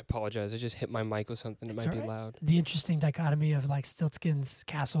I apologize. I just hit my mic with something. It It's might be alright. loud. the interesting dichotomy of like Stiltskin's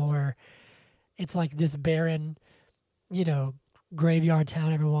castle, where it's like this barren, graveyard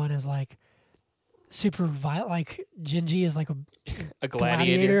town. Everyone is like super violent. Like Gingy is like a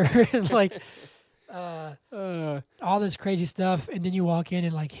gladiator. and like all this crazy stuff. And then you walk in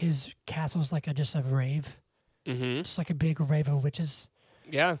and like his castle's like just a rave, Mm-hmm. just like a big rave of witches.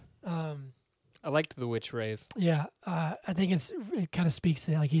 Yeah. Um, I liked the witch rave. yeah, I think it kind of speaks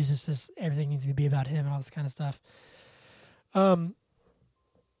to like he's just this, everything needs to be about him and all this kind of stuff.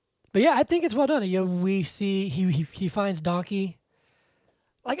 But yeah, I think it's well done. We see he finds Donkey.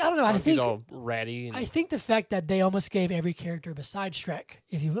 Like, I don't know. He's all ratty. And I think the fact that they almost gave every character besides Shrek,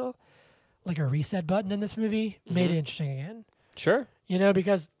 if you will, like a reset button in this movie, made it interesting again. Sure.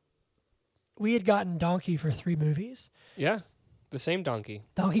 Because we had gotten Donkey for 3 movies. Yeah. The same donkey.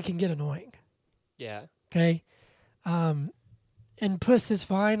 Donkey can get annoying. Yeah. Okay. And Puss is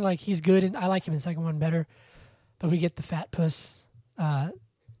fine. Like, he's good, and I like him in the second one better. But we get the fat Puss. I'm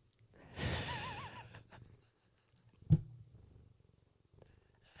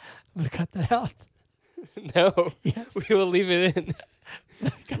going to cut that out. No. Yes. We will leave it in.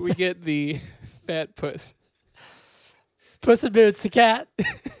 We get the fat puss. Puss in Boots, the cat.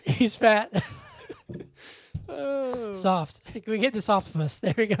 He's fat. Oh. Soft. We get the soft puss.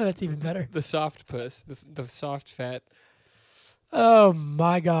 There we go. That's even better. The soft puss. The soft fat Oh,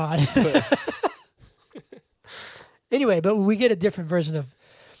 my God. puss. Anyway, but we get a different version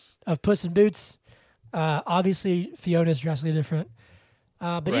of Puss in Boots. Obviously, Fiona's drastically different.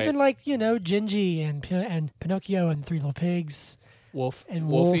 But Right. even like, Gingy and Pinocchio and Three Little Pigs Wolf. and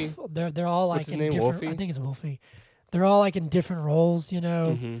Wolfie. Wolf, they're all like What's his in name, different. Wolfie? I think it's Wolfie. They're all like in different roles.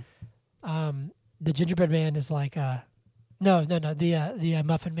 Mm-hmm. The Gingerbread Man is like no. The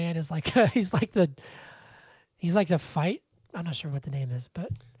Muffin Man is like he's like the fight. I'm not sure what the name is, but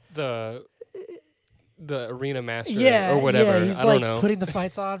The arena master yeah, or whatever. Yeah, he's I like don't know. putting the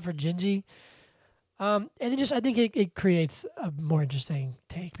fights on for Gingy. And I think it creates a more interesting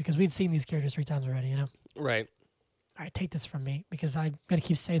take because we'd seen these characters 3 times already. Right. All right, take this from me because I'm gonna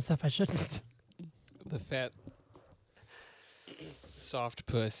keep saying stuff I shouldn't. The fat soft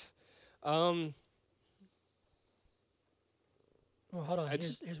puss. Well, hold on. I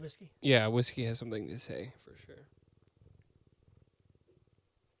Here's whiskey. Yeah, whiskey has something to say for sure.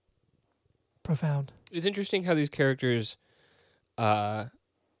 Profound. It's interesting how these characters are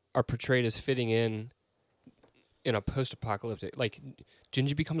portrayed as fitting in a post-apocalyptic. Like,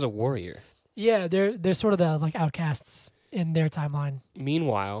 Gingy becomes a warrior. Yeah, they're sort of the like outcasts in their timeline.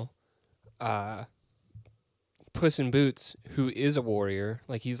 Meanwhile, Puss in Boots, who is a warrior,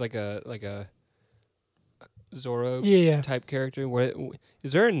 like he's like a Zorro Yeah. type character.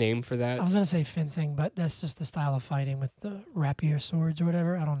 Is there a name for that? I was gonna say fencing, but that's just the style of fighting with the rapier swords or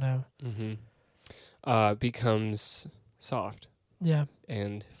whatever. I don't know. Mm-hmm. Becomes soft Yeah,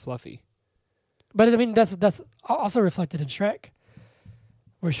 and fluffy. but I mean that's also reflected in Shrek,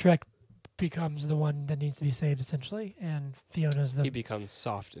 where Shrek becomes the one that needs to be saved essentially, and Fiona's He the becomes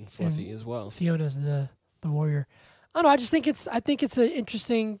soft and fluffy as well. Fiona's the warrior. I don't know. I think it's an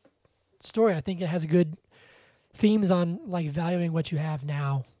interesting story. I think it has good themes on like valuing what you have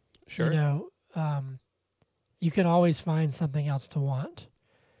now. Sure. You can always find something else to want.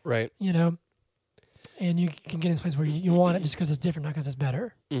 Right. And you can get in this place where you want it just because it's different, not because it's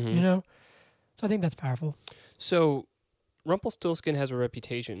better. Mm-hmm. So I think that's powerful. So Rumpelstiltskin has a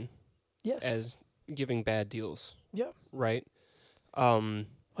reputation Yes. as giving bad deals. Yeah. Right? Why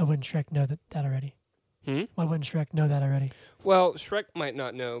wouldn't Shrek know that already? Why wouldn't Shrek know that already? Well, Shrek might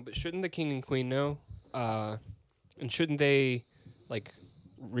not know, but shouldn't the king and queen know? And shouldn't they, like,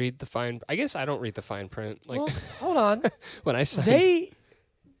 read the fine... I guess I don't read the fine print. Like, Well, hold on. when I sign...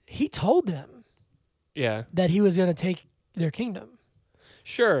 He told them Yeah. that he was going to take their kingdom.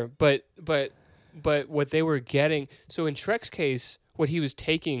 Sure, but what they were getting... So in Shrek's case, what he was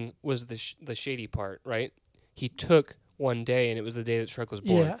taking was the shady part, right? He took one day, and it was the day that Shrek was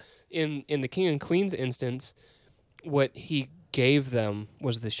born. Yeah. In the king and queen's instance, what he gave them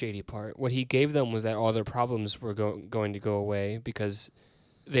was the shady part. What he gave them was that all their problems were going to go away because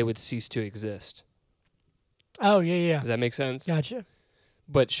they would cease to exist. Oh, yeah. Does that make sense? Gotcha.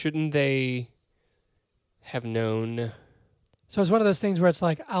 But shouldn't they have known? So it's one of those things where it's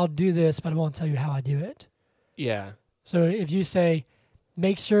like, I'll do this, but I won't tell you how I do it. Yeah. So if you say,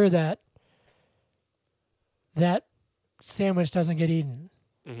 make sure that sandwich doesn't get eaten,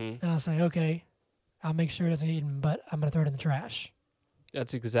 and I'll say, okay, I'll make sure it doesn't get eaten, but I'm going to throw it in the trash.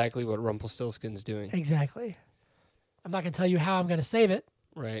 That's exactly what Rumpelstiltskin's doing. Exactly. I'm not going to tell you how I'm going to save it,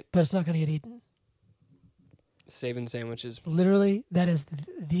 Right. but it's not going to get eaten. Saving sandwiches. Literally, that is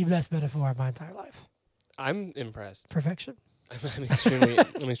the best metaphor of my entire life. I'm impressed. Perfection. I'm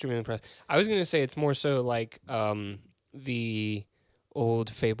extremely impressed. I was going to say it's more so like the old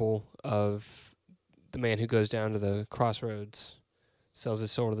fable of the man who goes down to the crossroads, sells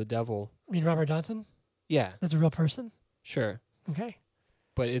his soul to the devil. You mean Robert Johnson? Yeah, That's a real person? sure. Okay.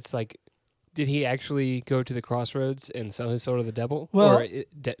 But it's like, did he actually go to the crossroads and sell his soul to the devil? Well- or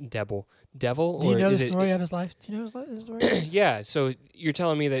devil? Devil? Do you or know is the it- story of his life? Do you know his story? Yeah, so you're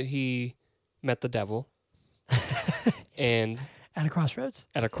telling me that he met the devil and At a crossroads.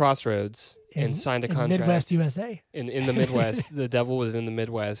 at a crossroads and signed a in contract. Midwest USA. In the Midwest. The devil was in the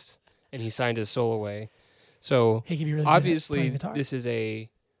Midwest, and he signed his soul away. So He could be really good at obviously, playing guitar. this is a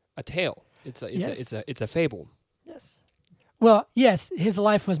tale. It's Yes. a fable. Yes. Well, yes, his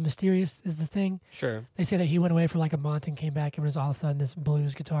life was mysterious is the thing. Sure. They say that he went away for like a month and came back and was all of a sudden this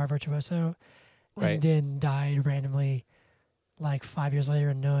blues guitar virtuoso and Right. then died randomly like 5 years later,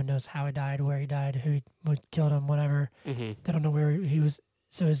 and no one knows how he died, where he died, who killed him, whatever. Mm-hmm. They don't know where he was.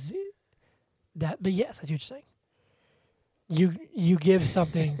 So is that, but yes, that's what you're saying. You give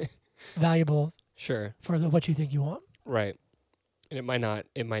something valuable Sure. for what you think you want. Right. And it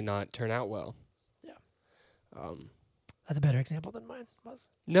might not turn out well. Yeah. Um. That's a better example than mine was.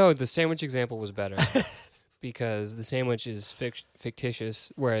 No, the sandwich example was better because the sandwich is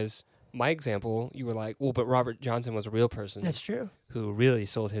fictitious, whereas my example, you were like, well, but Robert Johnson was a real person That's true. who really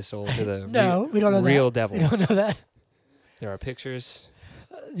sold his soul to the No, we don't know real that. devil. We don't know that. There are pictures.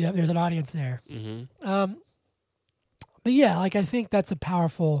 Yeah, there's an audience there. Mm-hmm. But yeah, like I think that's a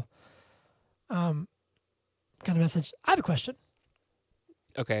powerful kind of message. I have a question.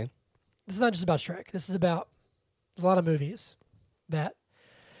 Okay. This is not just about Shrek. This is about there's a lot of movies that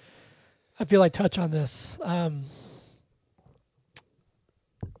I feel like touch on this.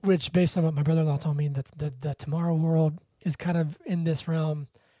 Which, based on what my brother-in-law told me, that the Tomorrow World is kind of in this realm.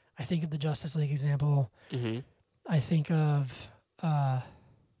 I think of the Justice League example. Mm-hmm. I think of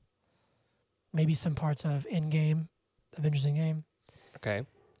maybe some parts of Endgame, Avengers Endgame. Okay.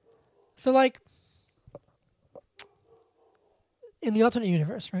 So, like, in the alternate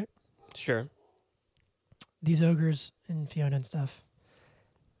universe, right? Sure. These ogres and Fiona and stuff,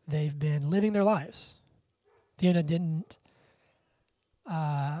 they've been living their lives. Fiona didn't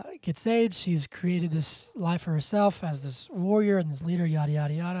get saved. She's created this life for herself as this warrior and this leader, yada,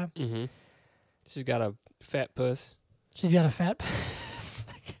 yada, yada. Mm-hmm. She's got a fat puss. She's got a fat...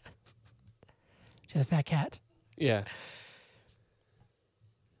 She has a fat cat. Yeah.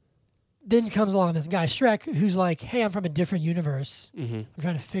 Then comes along this guy, Shrek, who's like, hey, I'm from a different universe. Mm-hmm. I'm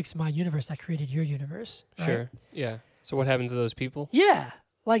trying to fix my universe that created your universe. Right? Sure. Yeah. So what happens to those people? Yeah.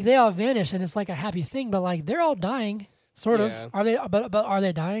 Like, they all vanish, and it's like a happy thing, but, like, they're all dying, sort Yeah. of. Are they? But are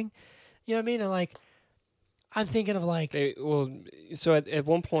they dying? You know what I mean? And, like, I'm thinking of, like... So at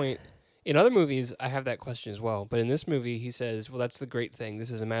one point, in other movies, I have that question as well. But in this movie, he says, well, that's the great thing. This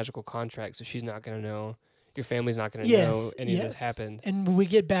is a magical contract, so she's not going to know. Your family's not going to know any of this happened. And when we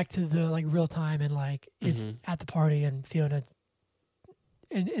get back to the, like, real time and, like, it's Mhm. at the party and Fiona...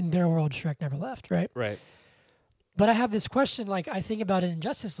 In their world, Shrek never left, right? Right. But I have this question, like, I think about it in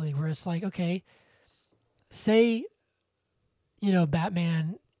Justice League, where it's like, okay, say, you know,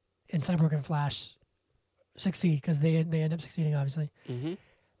 Batman and Cyborg and Flash succeed, because they end up succeeding, obviously. Mm-hmm.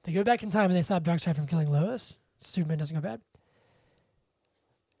 They go back in time and they stop Darkseid from killing Lois. So Superman doesn't go bad.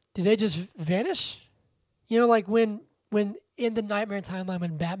 do they just vanish? You know, like when in the Nightmare timeline,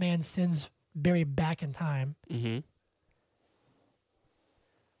 when Batman sends Barry back in time, Mm-hmm.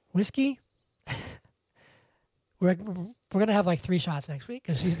 Whiskey, we're gonna have like 3 shots next week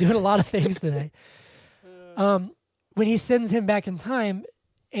because she's doing a lot of things today. When he sends him back in time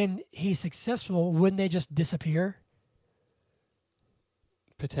and he's successful, wouldn't they just disappear?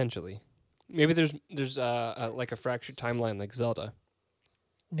 Potentially. Maybe there's like a fractured timeline like Zelda.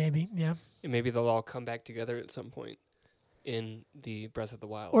 Maybe, yeah. And maybe they'll all come back together at some point in the Breath of the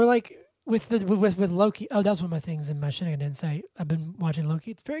Wild. Or like with Loki. Oh, that was one of my things in my shit I didn't say. I've been watching Loki.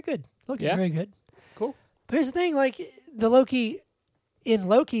 It's very good. Loki's very good. Cool. But here's the thing, like the Loki in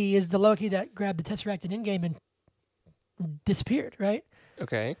Loki is the Loki that grabbed the Tesseract in Endgame and disappeared, right?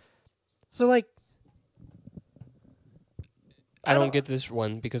 Okay. So like I don't get this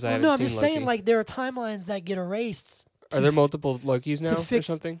one because I haven't no, I'm seen just Loki. saying like there are timelines that get erased. Are there multiple Lokis now fix,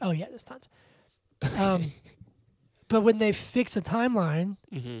 or something? Oh yeah, there's tons. But when they fix a timeline,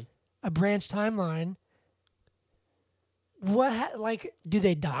 Mm-hmm. a branch timeline, like do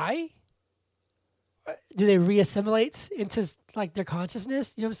they die? Do they reassimilate into like their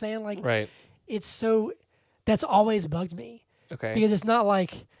consciousness? You know what I'm saying? Like Right. it's so that's always bugged me Okay. because it's not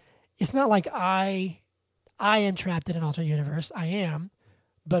like I am trapped in an alternate universe. I am,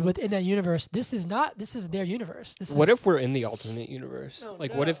 but within that universe, this is their universe. What if we're in the alternate universe? Oh,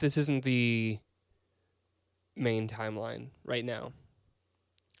 like, no. what if this isn't the main timeline right now?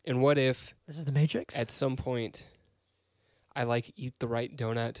 And what if this is the Matrix at some point I like eat the right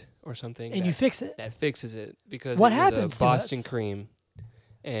donut or something and you fix it? that fixes it because What it was happens a to Boston us? cream,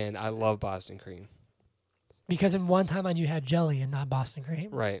 and I love Boston cream. Because in one timeline you had jelly and not Boston cream,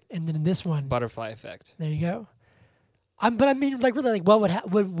 Right. and then in this one, Butterfly effect. there you go. But I mean, like really, like what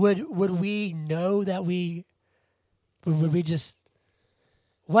would we know that would we just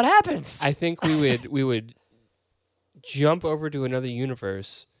what happens? I think we would jump over to another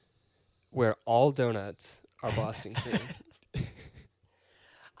universe where all donuts are Boston cream.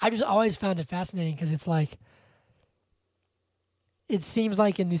 I just always found it fascinating because it's like it seems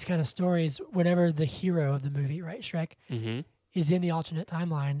like in these kind of stories, whenever the hero of the movie, right, Shrek, Mm-hmm. is in the alternate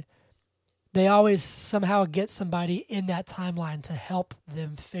timeline, they always somehow get somebody in that timeline to help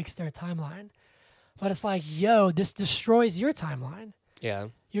them fix their timeline. But it's like, yo, this destroys your timeline. Yeah.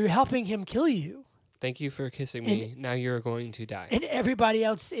 You're helping him kill you Thank you for kissing me. Now you're going to die. and everybody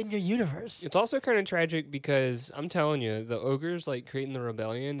else in your universe. It's also kind of tragic because I'm telling you, the ogres like creating the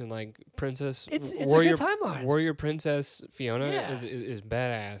rebellion and like Princess It's Warrior a good timeline. Warrior Princess Fiona Yeah. is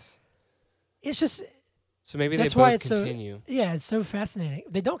badass. It's just, So maybe That's they why both it's so- continue. yeah, it's so fascinating.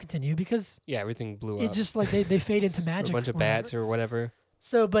 They don't continue because Yeah, everything blew it up. just like they fade into Or magic. a bunch of whatever. bats or whatever.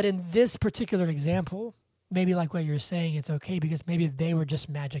 So, but in this particular example, maybe like what you're saying, it's okay because maybe they were just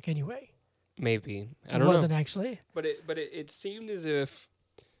magic anyway. Maybe. I It don't wasn't know. actually. But it seemed as if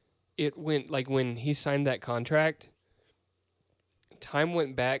it went like when he signed that contract, time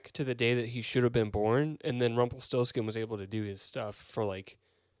went back to the day that he should have been born, and then Rumpelstiltskin was able to do his stuff for like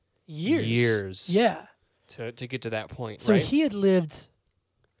Years. Yeah. to get to that point, So right? he had lived,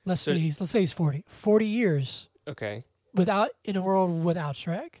 let's say he's 40. 40 years Okay. in a world without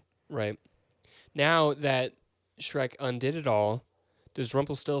Shrek. Right. Now that Shrek undid it all, does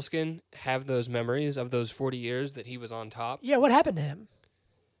Rumpelstiltskin have those memories of those 40 years that he was on top? Yeah, what happened to him?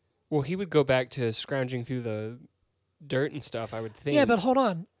 Well, he would go back to scrounging through the dirt and stuff, I would think. Yeah, but hold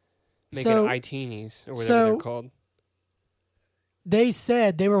on. making so I-teenies or whatever so- they're called. they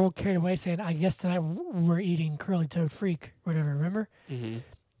said they were carried away saying, I guess tonight we're eating Curly Toad Freak, whatever, remember? Mm-hmm.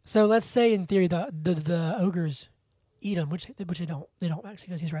 So let's say in theory the ogres eat him, which they don't. They don't actually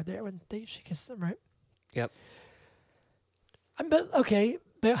because he's right there when she kisses him, right? Yep. But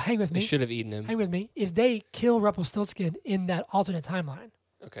hang with They me. should have eaten him. Hang with me. If they kill Rumpelstiltskin in that alternate timeline,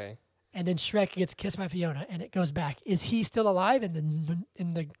 Okay. and then Shrek gets kissed by Fiona, and it goes back, is he still alive in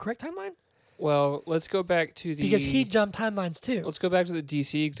the correct timeline? Well, let's go back to the... Because he jumped timelines too. Let's go back to the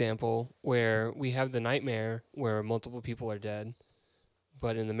DC example where we have the nightmare where multiple people are dead,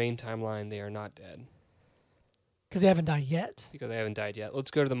 but in the main timeline they are not dead Because they haven't died yet. because they haven't died yet. Let's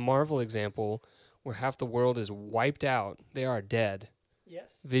go to the Marvel example where half the world is wiped out. They are dead.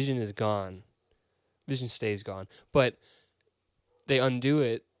 Yes. Vision is gone. Vision stays gone. But they undo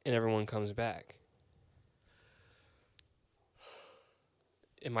it and everyone comes back.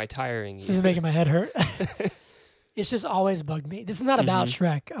 Am I tiring you? This is making my head hurt. It's just always bugged me. This is not about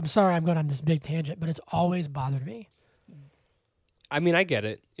Shrek. I'm sorry I'm going on this big tangent, but it's always bothered me. I mean, I get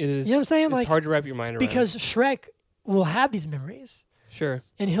it. It is. You know what I'm saying? It's Like, hard to wrap your mind around. Because Shrek will have these memories, Sure.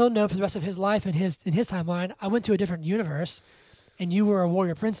 and he'll know for the rest of his life in his timeline, I went to a different universe, and you were a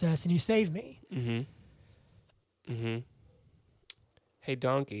warrior princess and you saved me. Hey,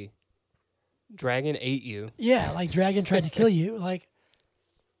 donkey. Dragon ate you. Yeah, like dragon tried to kill you. Like,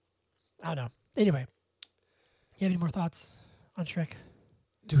 I don't know. Anyway, you have any more thoughts on Shrek?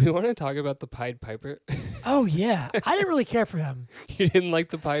 Do we want to talk about the Pied Piper? Oh yeah, I didn't really care for him. You didn't like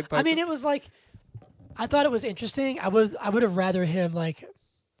the Pied Piper? I mean, it was like, I thought it was interesting. I would have rather him like,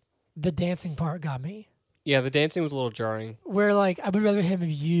 the dancing part got me. Yeah, the dancing was a little jarring. Where like I would rather him have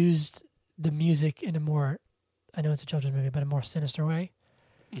used the music in a more, I know it's a children's movie, but a more sinister way.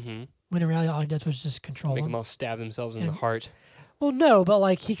 Mm-hmm. When in reality, all he does was just control Make them. them all stab themselves in the heart. Well, no, but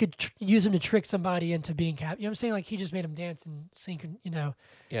like he could use him to trick somebody into being You know what I'm saying? Like he just made him dance and sing. You know.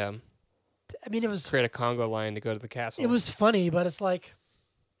 Yeah. I mean, it was Create a Congo line to go to the castle. It was funny, but it's like.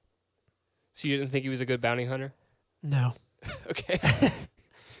 So you didn't think he was a good bounty hunter? No. Okay.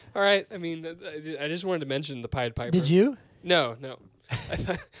 All right. I mean, I just wanted to mention the Pied Piper. Did you? No. I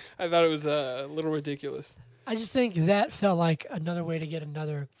thought it was a little ridiculous. I just think that felt like another way to get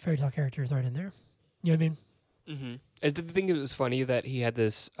another fairy tale character thrown in there. You know what I mean? Mm-hmm. I did think it was funny that he had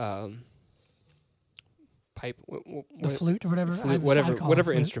this pipe, the flute or whatever, flute,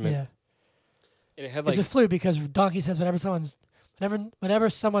 whatever instrument. Yeah, and it had like it's a flute because Donkey says whenever someone's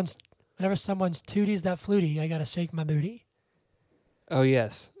tooties that flutie, I gotta shake my booty. Oh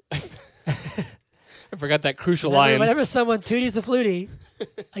yes, I forgot that crucial line. Whenever someone tooties the flutie,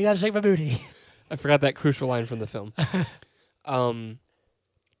 I gotta shake my booty. I forgot that crucial line from the film.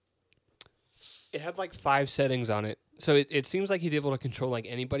 It had like 5 settings on it. So it seems like he's able to control like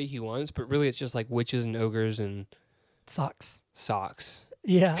anybody he wants, but really it's just like witches and ogres and socks.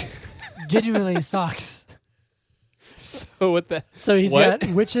 Yeah. Genuinely socks. So what the So he's got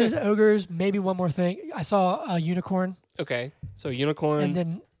witches, ogres, maybe one more thing. I saw a unicorn. Okay. So unicorn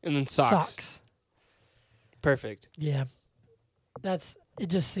and then socks. Perfect. Yeah. It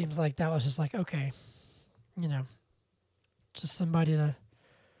just seems like that was just like, okay. You know. Just somebody to,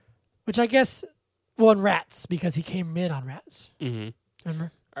 which I guess, well, in Rats, because he came in on Rats. Mm-hmm.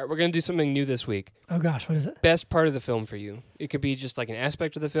 Remember? All right, we're going to do something new this week. Oh, gosh, what is it? Best part of the film for you. It could be just like an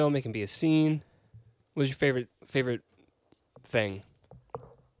aspect of the film. It can be a scene. What was your favorite thing?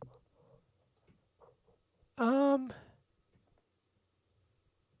 I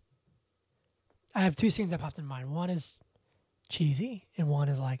have 2 scenes that popped in mind. One is cheesy, and one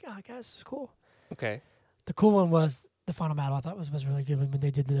is like, oh, guys, this is cool. Okay. The cool one was the final battle. I thought was really good when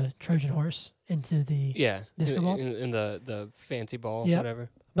they did the Trojan horse into the disco ball. In the fancy ball, whatever.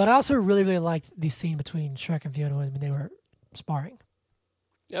 But I also really, really liked the scene between Shrek and Fiona when they were sparring.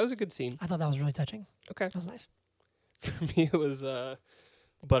 That was a good scene. I thought that was really touching. Okay. That was nice. For me, it was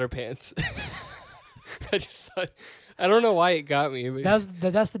Butter Pants. I just thought, I don't know why it got me. But That's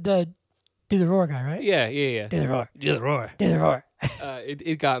the Do the Roar guy, right? Yeah. Do the roar. Do the roar. Do the roar.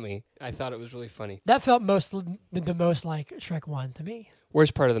 It got me. I thought it was really funny. That felt the most like Shrek 1 to me.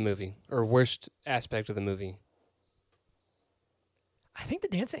 Worst part of the movie, or worst aspect of the movie? I think the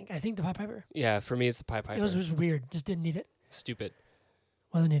dancing. I think the Pied Piper. Yeah, for me it's the Pied Piper. It was just weird. Just didn't need it. Stupid.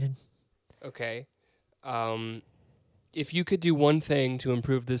 Wasn't needed. Okay. If you could do one thing to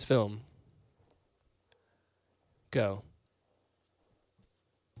improve this film, go.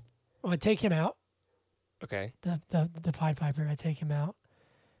 Well, I'd take him out. Okay. The Pied Piper. I'd take him out.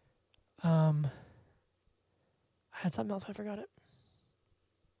 I had something else. I forgot it.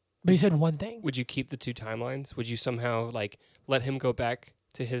 But you said one thing. Would you keep the 2 timelines? Would you somehow like let him go back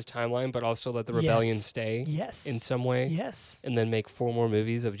to his timeline, but also let the rebellion stay? Yes. In some way. Yes. And then make 4 more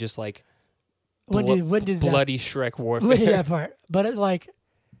movies of just like when did bloody Shrek warfare. When did that part? But it, like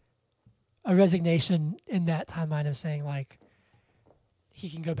a resignation in that timeline of saying like he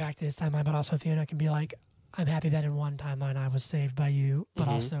can go back to his timeline, but also Fiona can be like, I'm happy that in one timeline I was saved by you, but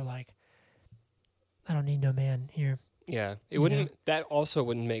also like I don't need no man here. Yeah, it wouldn't. That also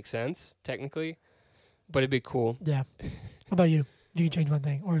wouldn't make sense technically, but it'd be cool. Yeah. What about you? If you could change one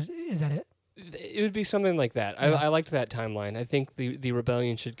thing, or is that it? It would be something like that. Yeah. I liked that timeline. I think the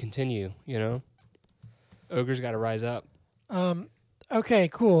rebellion should continue. You know, ogres got to rise up. Okay.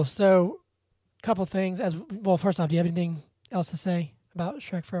 Cool. So, couple things. First off, do you have anything else to say about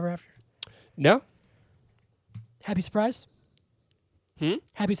Shrek Forever After? No. Happy surprise.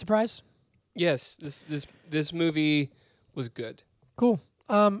 Happy surprise. Yes. This movie was good. Cool.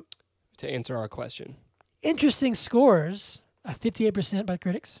 To answer our question. Interesting scores. A 58% by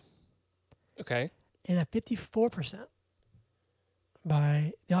critics. Okay. And a 54%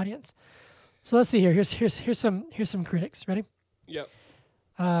 by the audience. So let's see here. Here's some critics. Ready? Yep.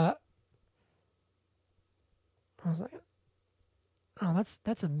 Hold on a second. Oh,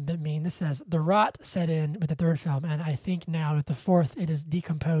 that's a bit mean. This says the rot set in with the third film, and I think now with the fourth, it is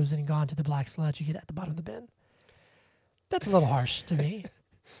decomposed and gone to the black sludge you get at the bottom of the bin. That's a little harsh to me.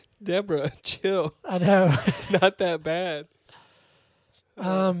 Deborah, chill. I know. It's not that bad.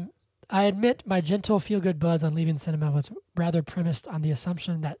 I admit my gentle feel-good buzz on leaving cinema was rather premised on the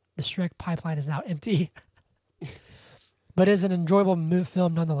assumption that the Shrek pipeline is now empty. But it is an enjoyable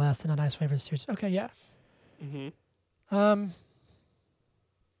film nonetheless and a nice flavor of the series. Okay, yeah. Mm-hmm.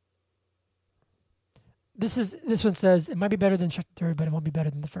 This one says it might be better than Shrek the Third, but it won't be better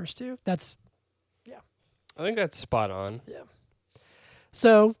than the first two. That's I think that's spot on. yeah.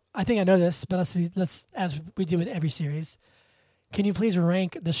 So I think I know this, but let's as we do with every series. Can you please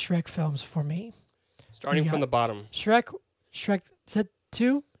rank the Shrek films for me? Starting You from got the bottom. Shrek, is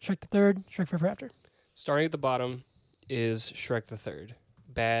 2, Shrek the Third, Shrek Forever After. Starting at the bottom is Shrek the Third.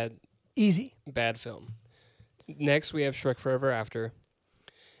 Bad Easy. film. Next, we have Shrek Forever After.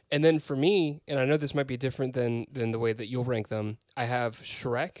 And then for me, and I know this might be different than the way that you'll rank them, I have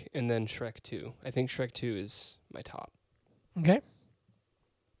Shrek and then Shrek 2. I think Shrek 2 is my top. Okay.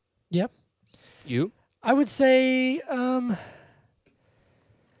 Yep. You? I would say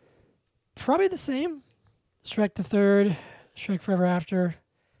probably the same. Shrek the Third, Shrek Forever After.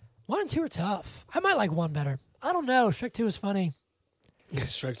 1 and 2 are tough. I might like 1 better. I don't know. Shrek 2 is funny.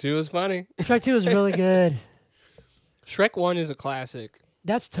 Shrek 2 is funny. Shrek 2 is really good. Shrek 1 is a classic.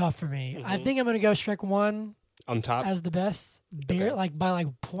 That's tough for me. I think I'm going to go Shrek 1 On top? as the best. Okay. Like by like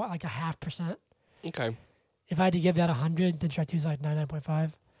a 0.5%. Okay. If I had to give that 100, then Shrek 2 is like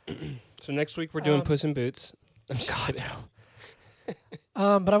 99.5. So next week we're doing Puss in Boots. I'm just God, kidding.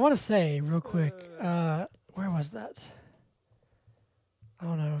 no. But I want to say real quick, where was that? I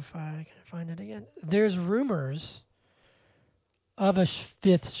don't know if I can find it again. There's rumors of a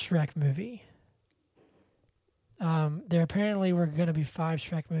 5th Shrek movie. There apparently were going to be 5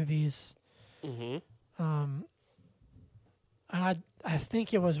 Shrek movies. Mm-hmm. And I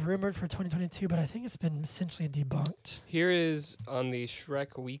think it was rumored for 2022, but I think it's been essentially debunked. Here is on the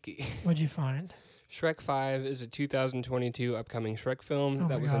Shrek Wiki. What'd you find? Shrek 5 is a 2022 upcoming Shrek film Oh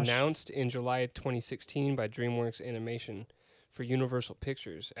that my was gosh. announced in July 2016 by DreamWorks Animation for Universal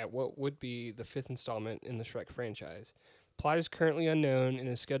Pictures at what would be the 5th installment in the Shrek franchise. Plot is currently unknown and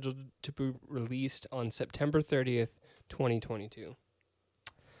is scheduled to be released on September 30th, 2022.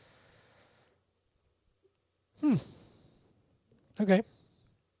 Okay.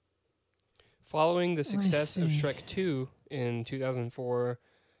 Following the Let me success of see. Shrek 2 in 2004,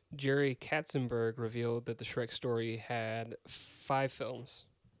 Jerry Katzenberg revealed that the Shrek story had 5 films,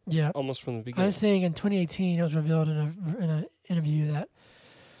 Yeah. almost from the I beginning. was saying in 2018, it was revealed in an interview that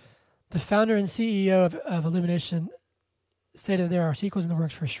the founder and CEO of Illumination stated there are sequels in the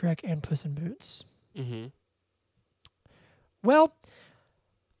works for Shrek and Puss in Boots. Mm-hmm. Well,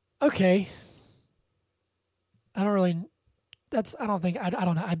 okay. I don't really. I don't think. I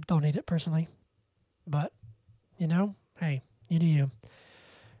don't know. I don't need it personally. But, hey, you do you.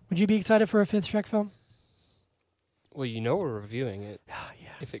 Would you be excited for a 5th Shrek film? Well, we're reviewing it Oh, yeah.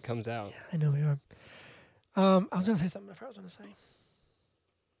 if it comes out. I know we are. I was going to say something I was going to say.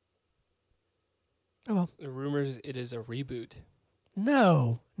 Oh, well. The rumors it is a reboot.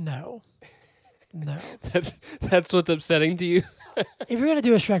 No. That's what's upsetting to you. If you're going to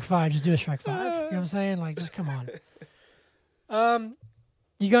do a Shrek 5, just do a Shrek 5. You know what I'm saying? Like, just come on.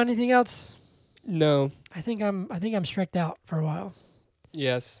 You got anything else? No. I think I'm Shrek'd out for a while.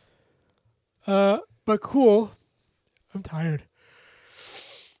 Yes. But cool. I'm tired.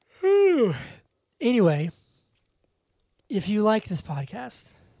 Anyway, if you like this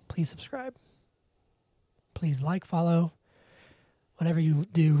podcast, please subscribe. Please like, follow. Whenever you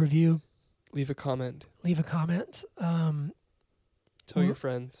do, review, Leave a comment. leave a comment. Tell your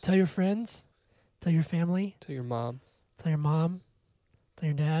friends. Tell your friends. Tell your family. Tell your mom. Tell your mom. Tell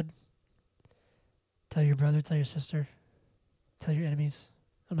your dad. Tell your brother. Tell your sister. Tell your enemies.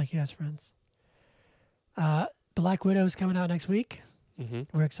 I'll make you guys friends. Black Widow is coming out next week. Mm-hmm.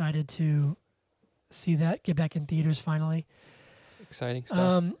 We're excited to see that get back in theaters finally. Exciting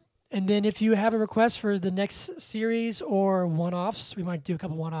stuff. And then if you have a request for the next series or one-offs, we might do a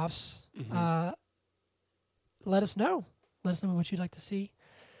couple one-offs. Mhm. Let us know. Let us know what you'd like to see.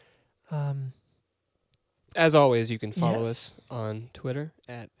 As always, you can follow Yes. us on Twitter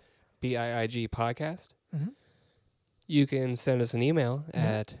at BIIG Podcast. Mhm. You can send us an email Yeah.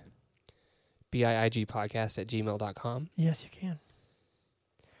 at biigpodcast@gmail.com. Yes, you can.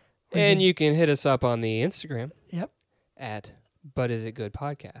 And you can hit us up on the Instagram Yep. at But Is It Good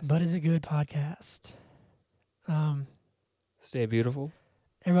Podcast. But it's a good podcast. Stay beautiful.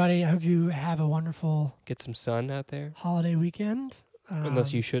 Everybody, I hope you have a wonderful Get some sun out there. holiday weekend.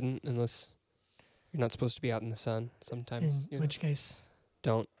 Unless you shouldn't, unless you're not supposed to be out in the sun sometimes. In which case,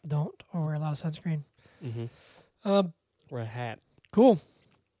 don't. or wear a lot of sunscreen. Mm-hmm. Wear a hat. Cool.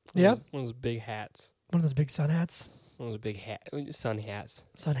 Yeah. One of those big hats. One of those big sun hats. One of those big sun hats.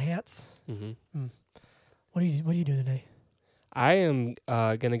 Sun hats. Mm-hmm. What are you doing today? I am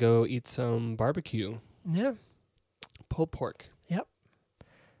gonna go eat some barbecue. Yeah. Pulled pork. Yep.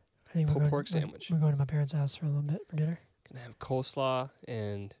 I think Pulled pork sandwich. We're going to my parents' house for a little bit for dinner. Gonna have coleslaw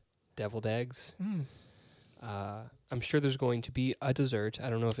and deviled eggs. Mm. I'm sure there's going to be a dessert. I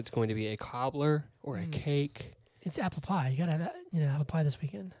don't know if it's going to be a cobbler or a cake. It's apple pie. You gotta have apple pie this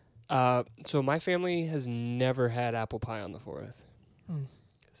weekend. So my family has never had apple pie on the 4th. Mm.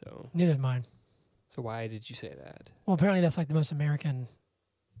 So Neither of mine. So why did you say that? Well, apparently that's like the most American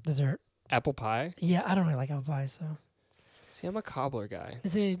dessert. Apple pie? Yeah, I don't really like apple pie, so. See, I'm a cobbler guy.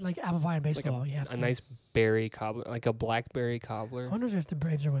 It's like apple pie in baseball. Like you have a nice berry cobbler, like a blackberry cobbler. I wonder if the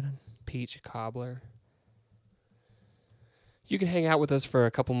Braves are winning. Peach cobbler. You can hang out with us for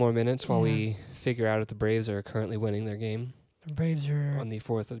a couple more minutes while we figure out if the Braves are currently winning their game. The Braves are on the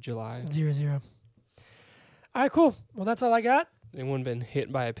 4th of July. 0-0. All right, cool. Well, that's all I got. Anyone been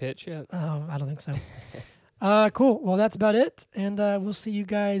hit by a pitch yet? I don't think so. Cool. Well, that's about it. And we'll see you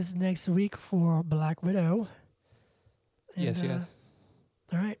guys next week for Black Widow. And, yes.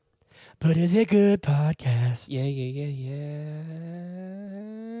 All right. But is it good podcast? Yeah.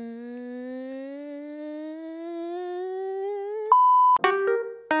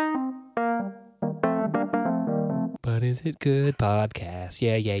 But is it good podcast?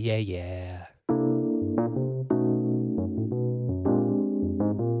 Yeah.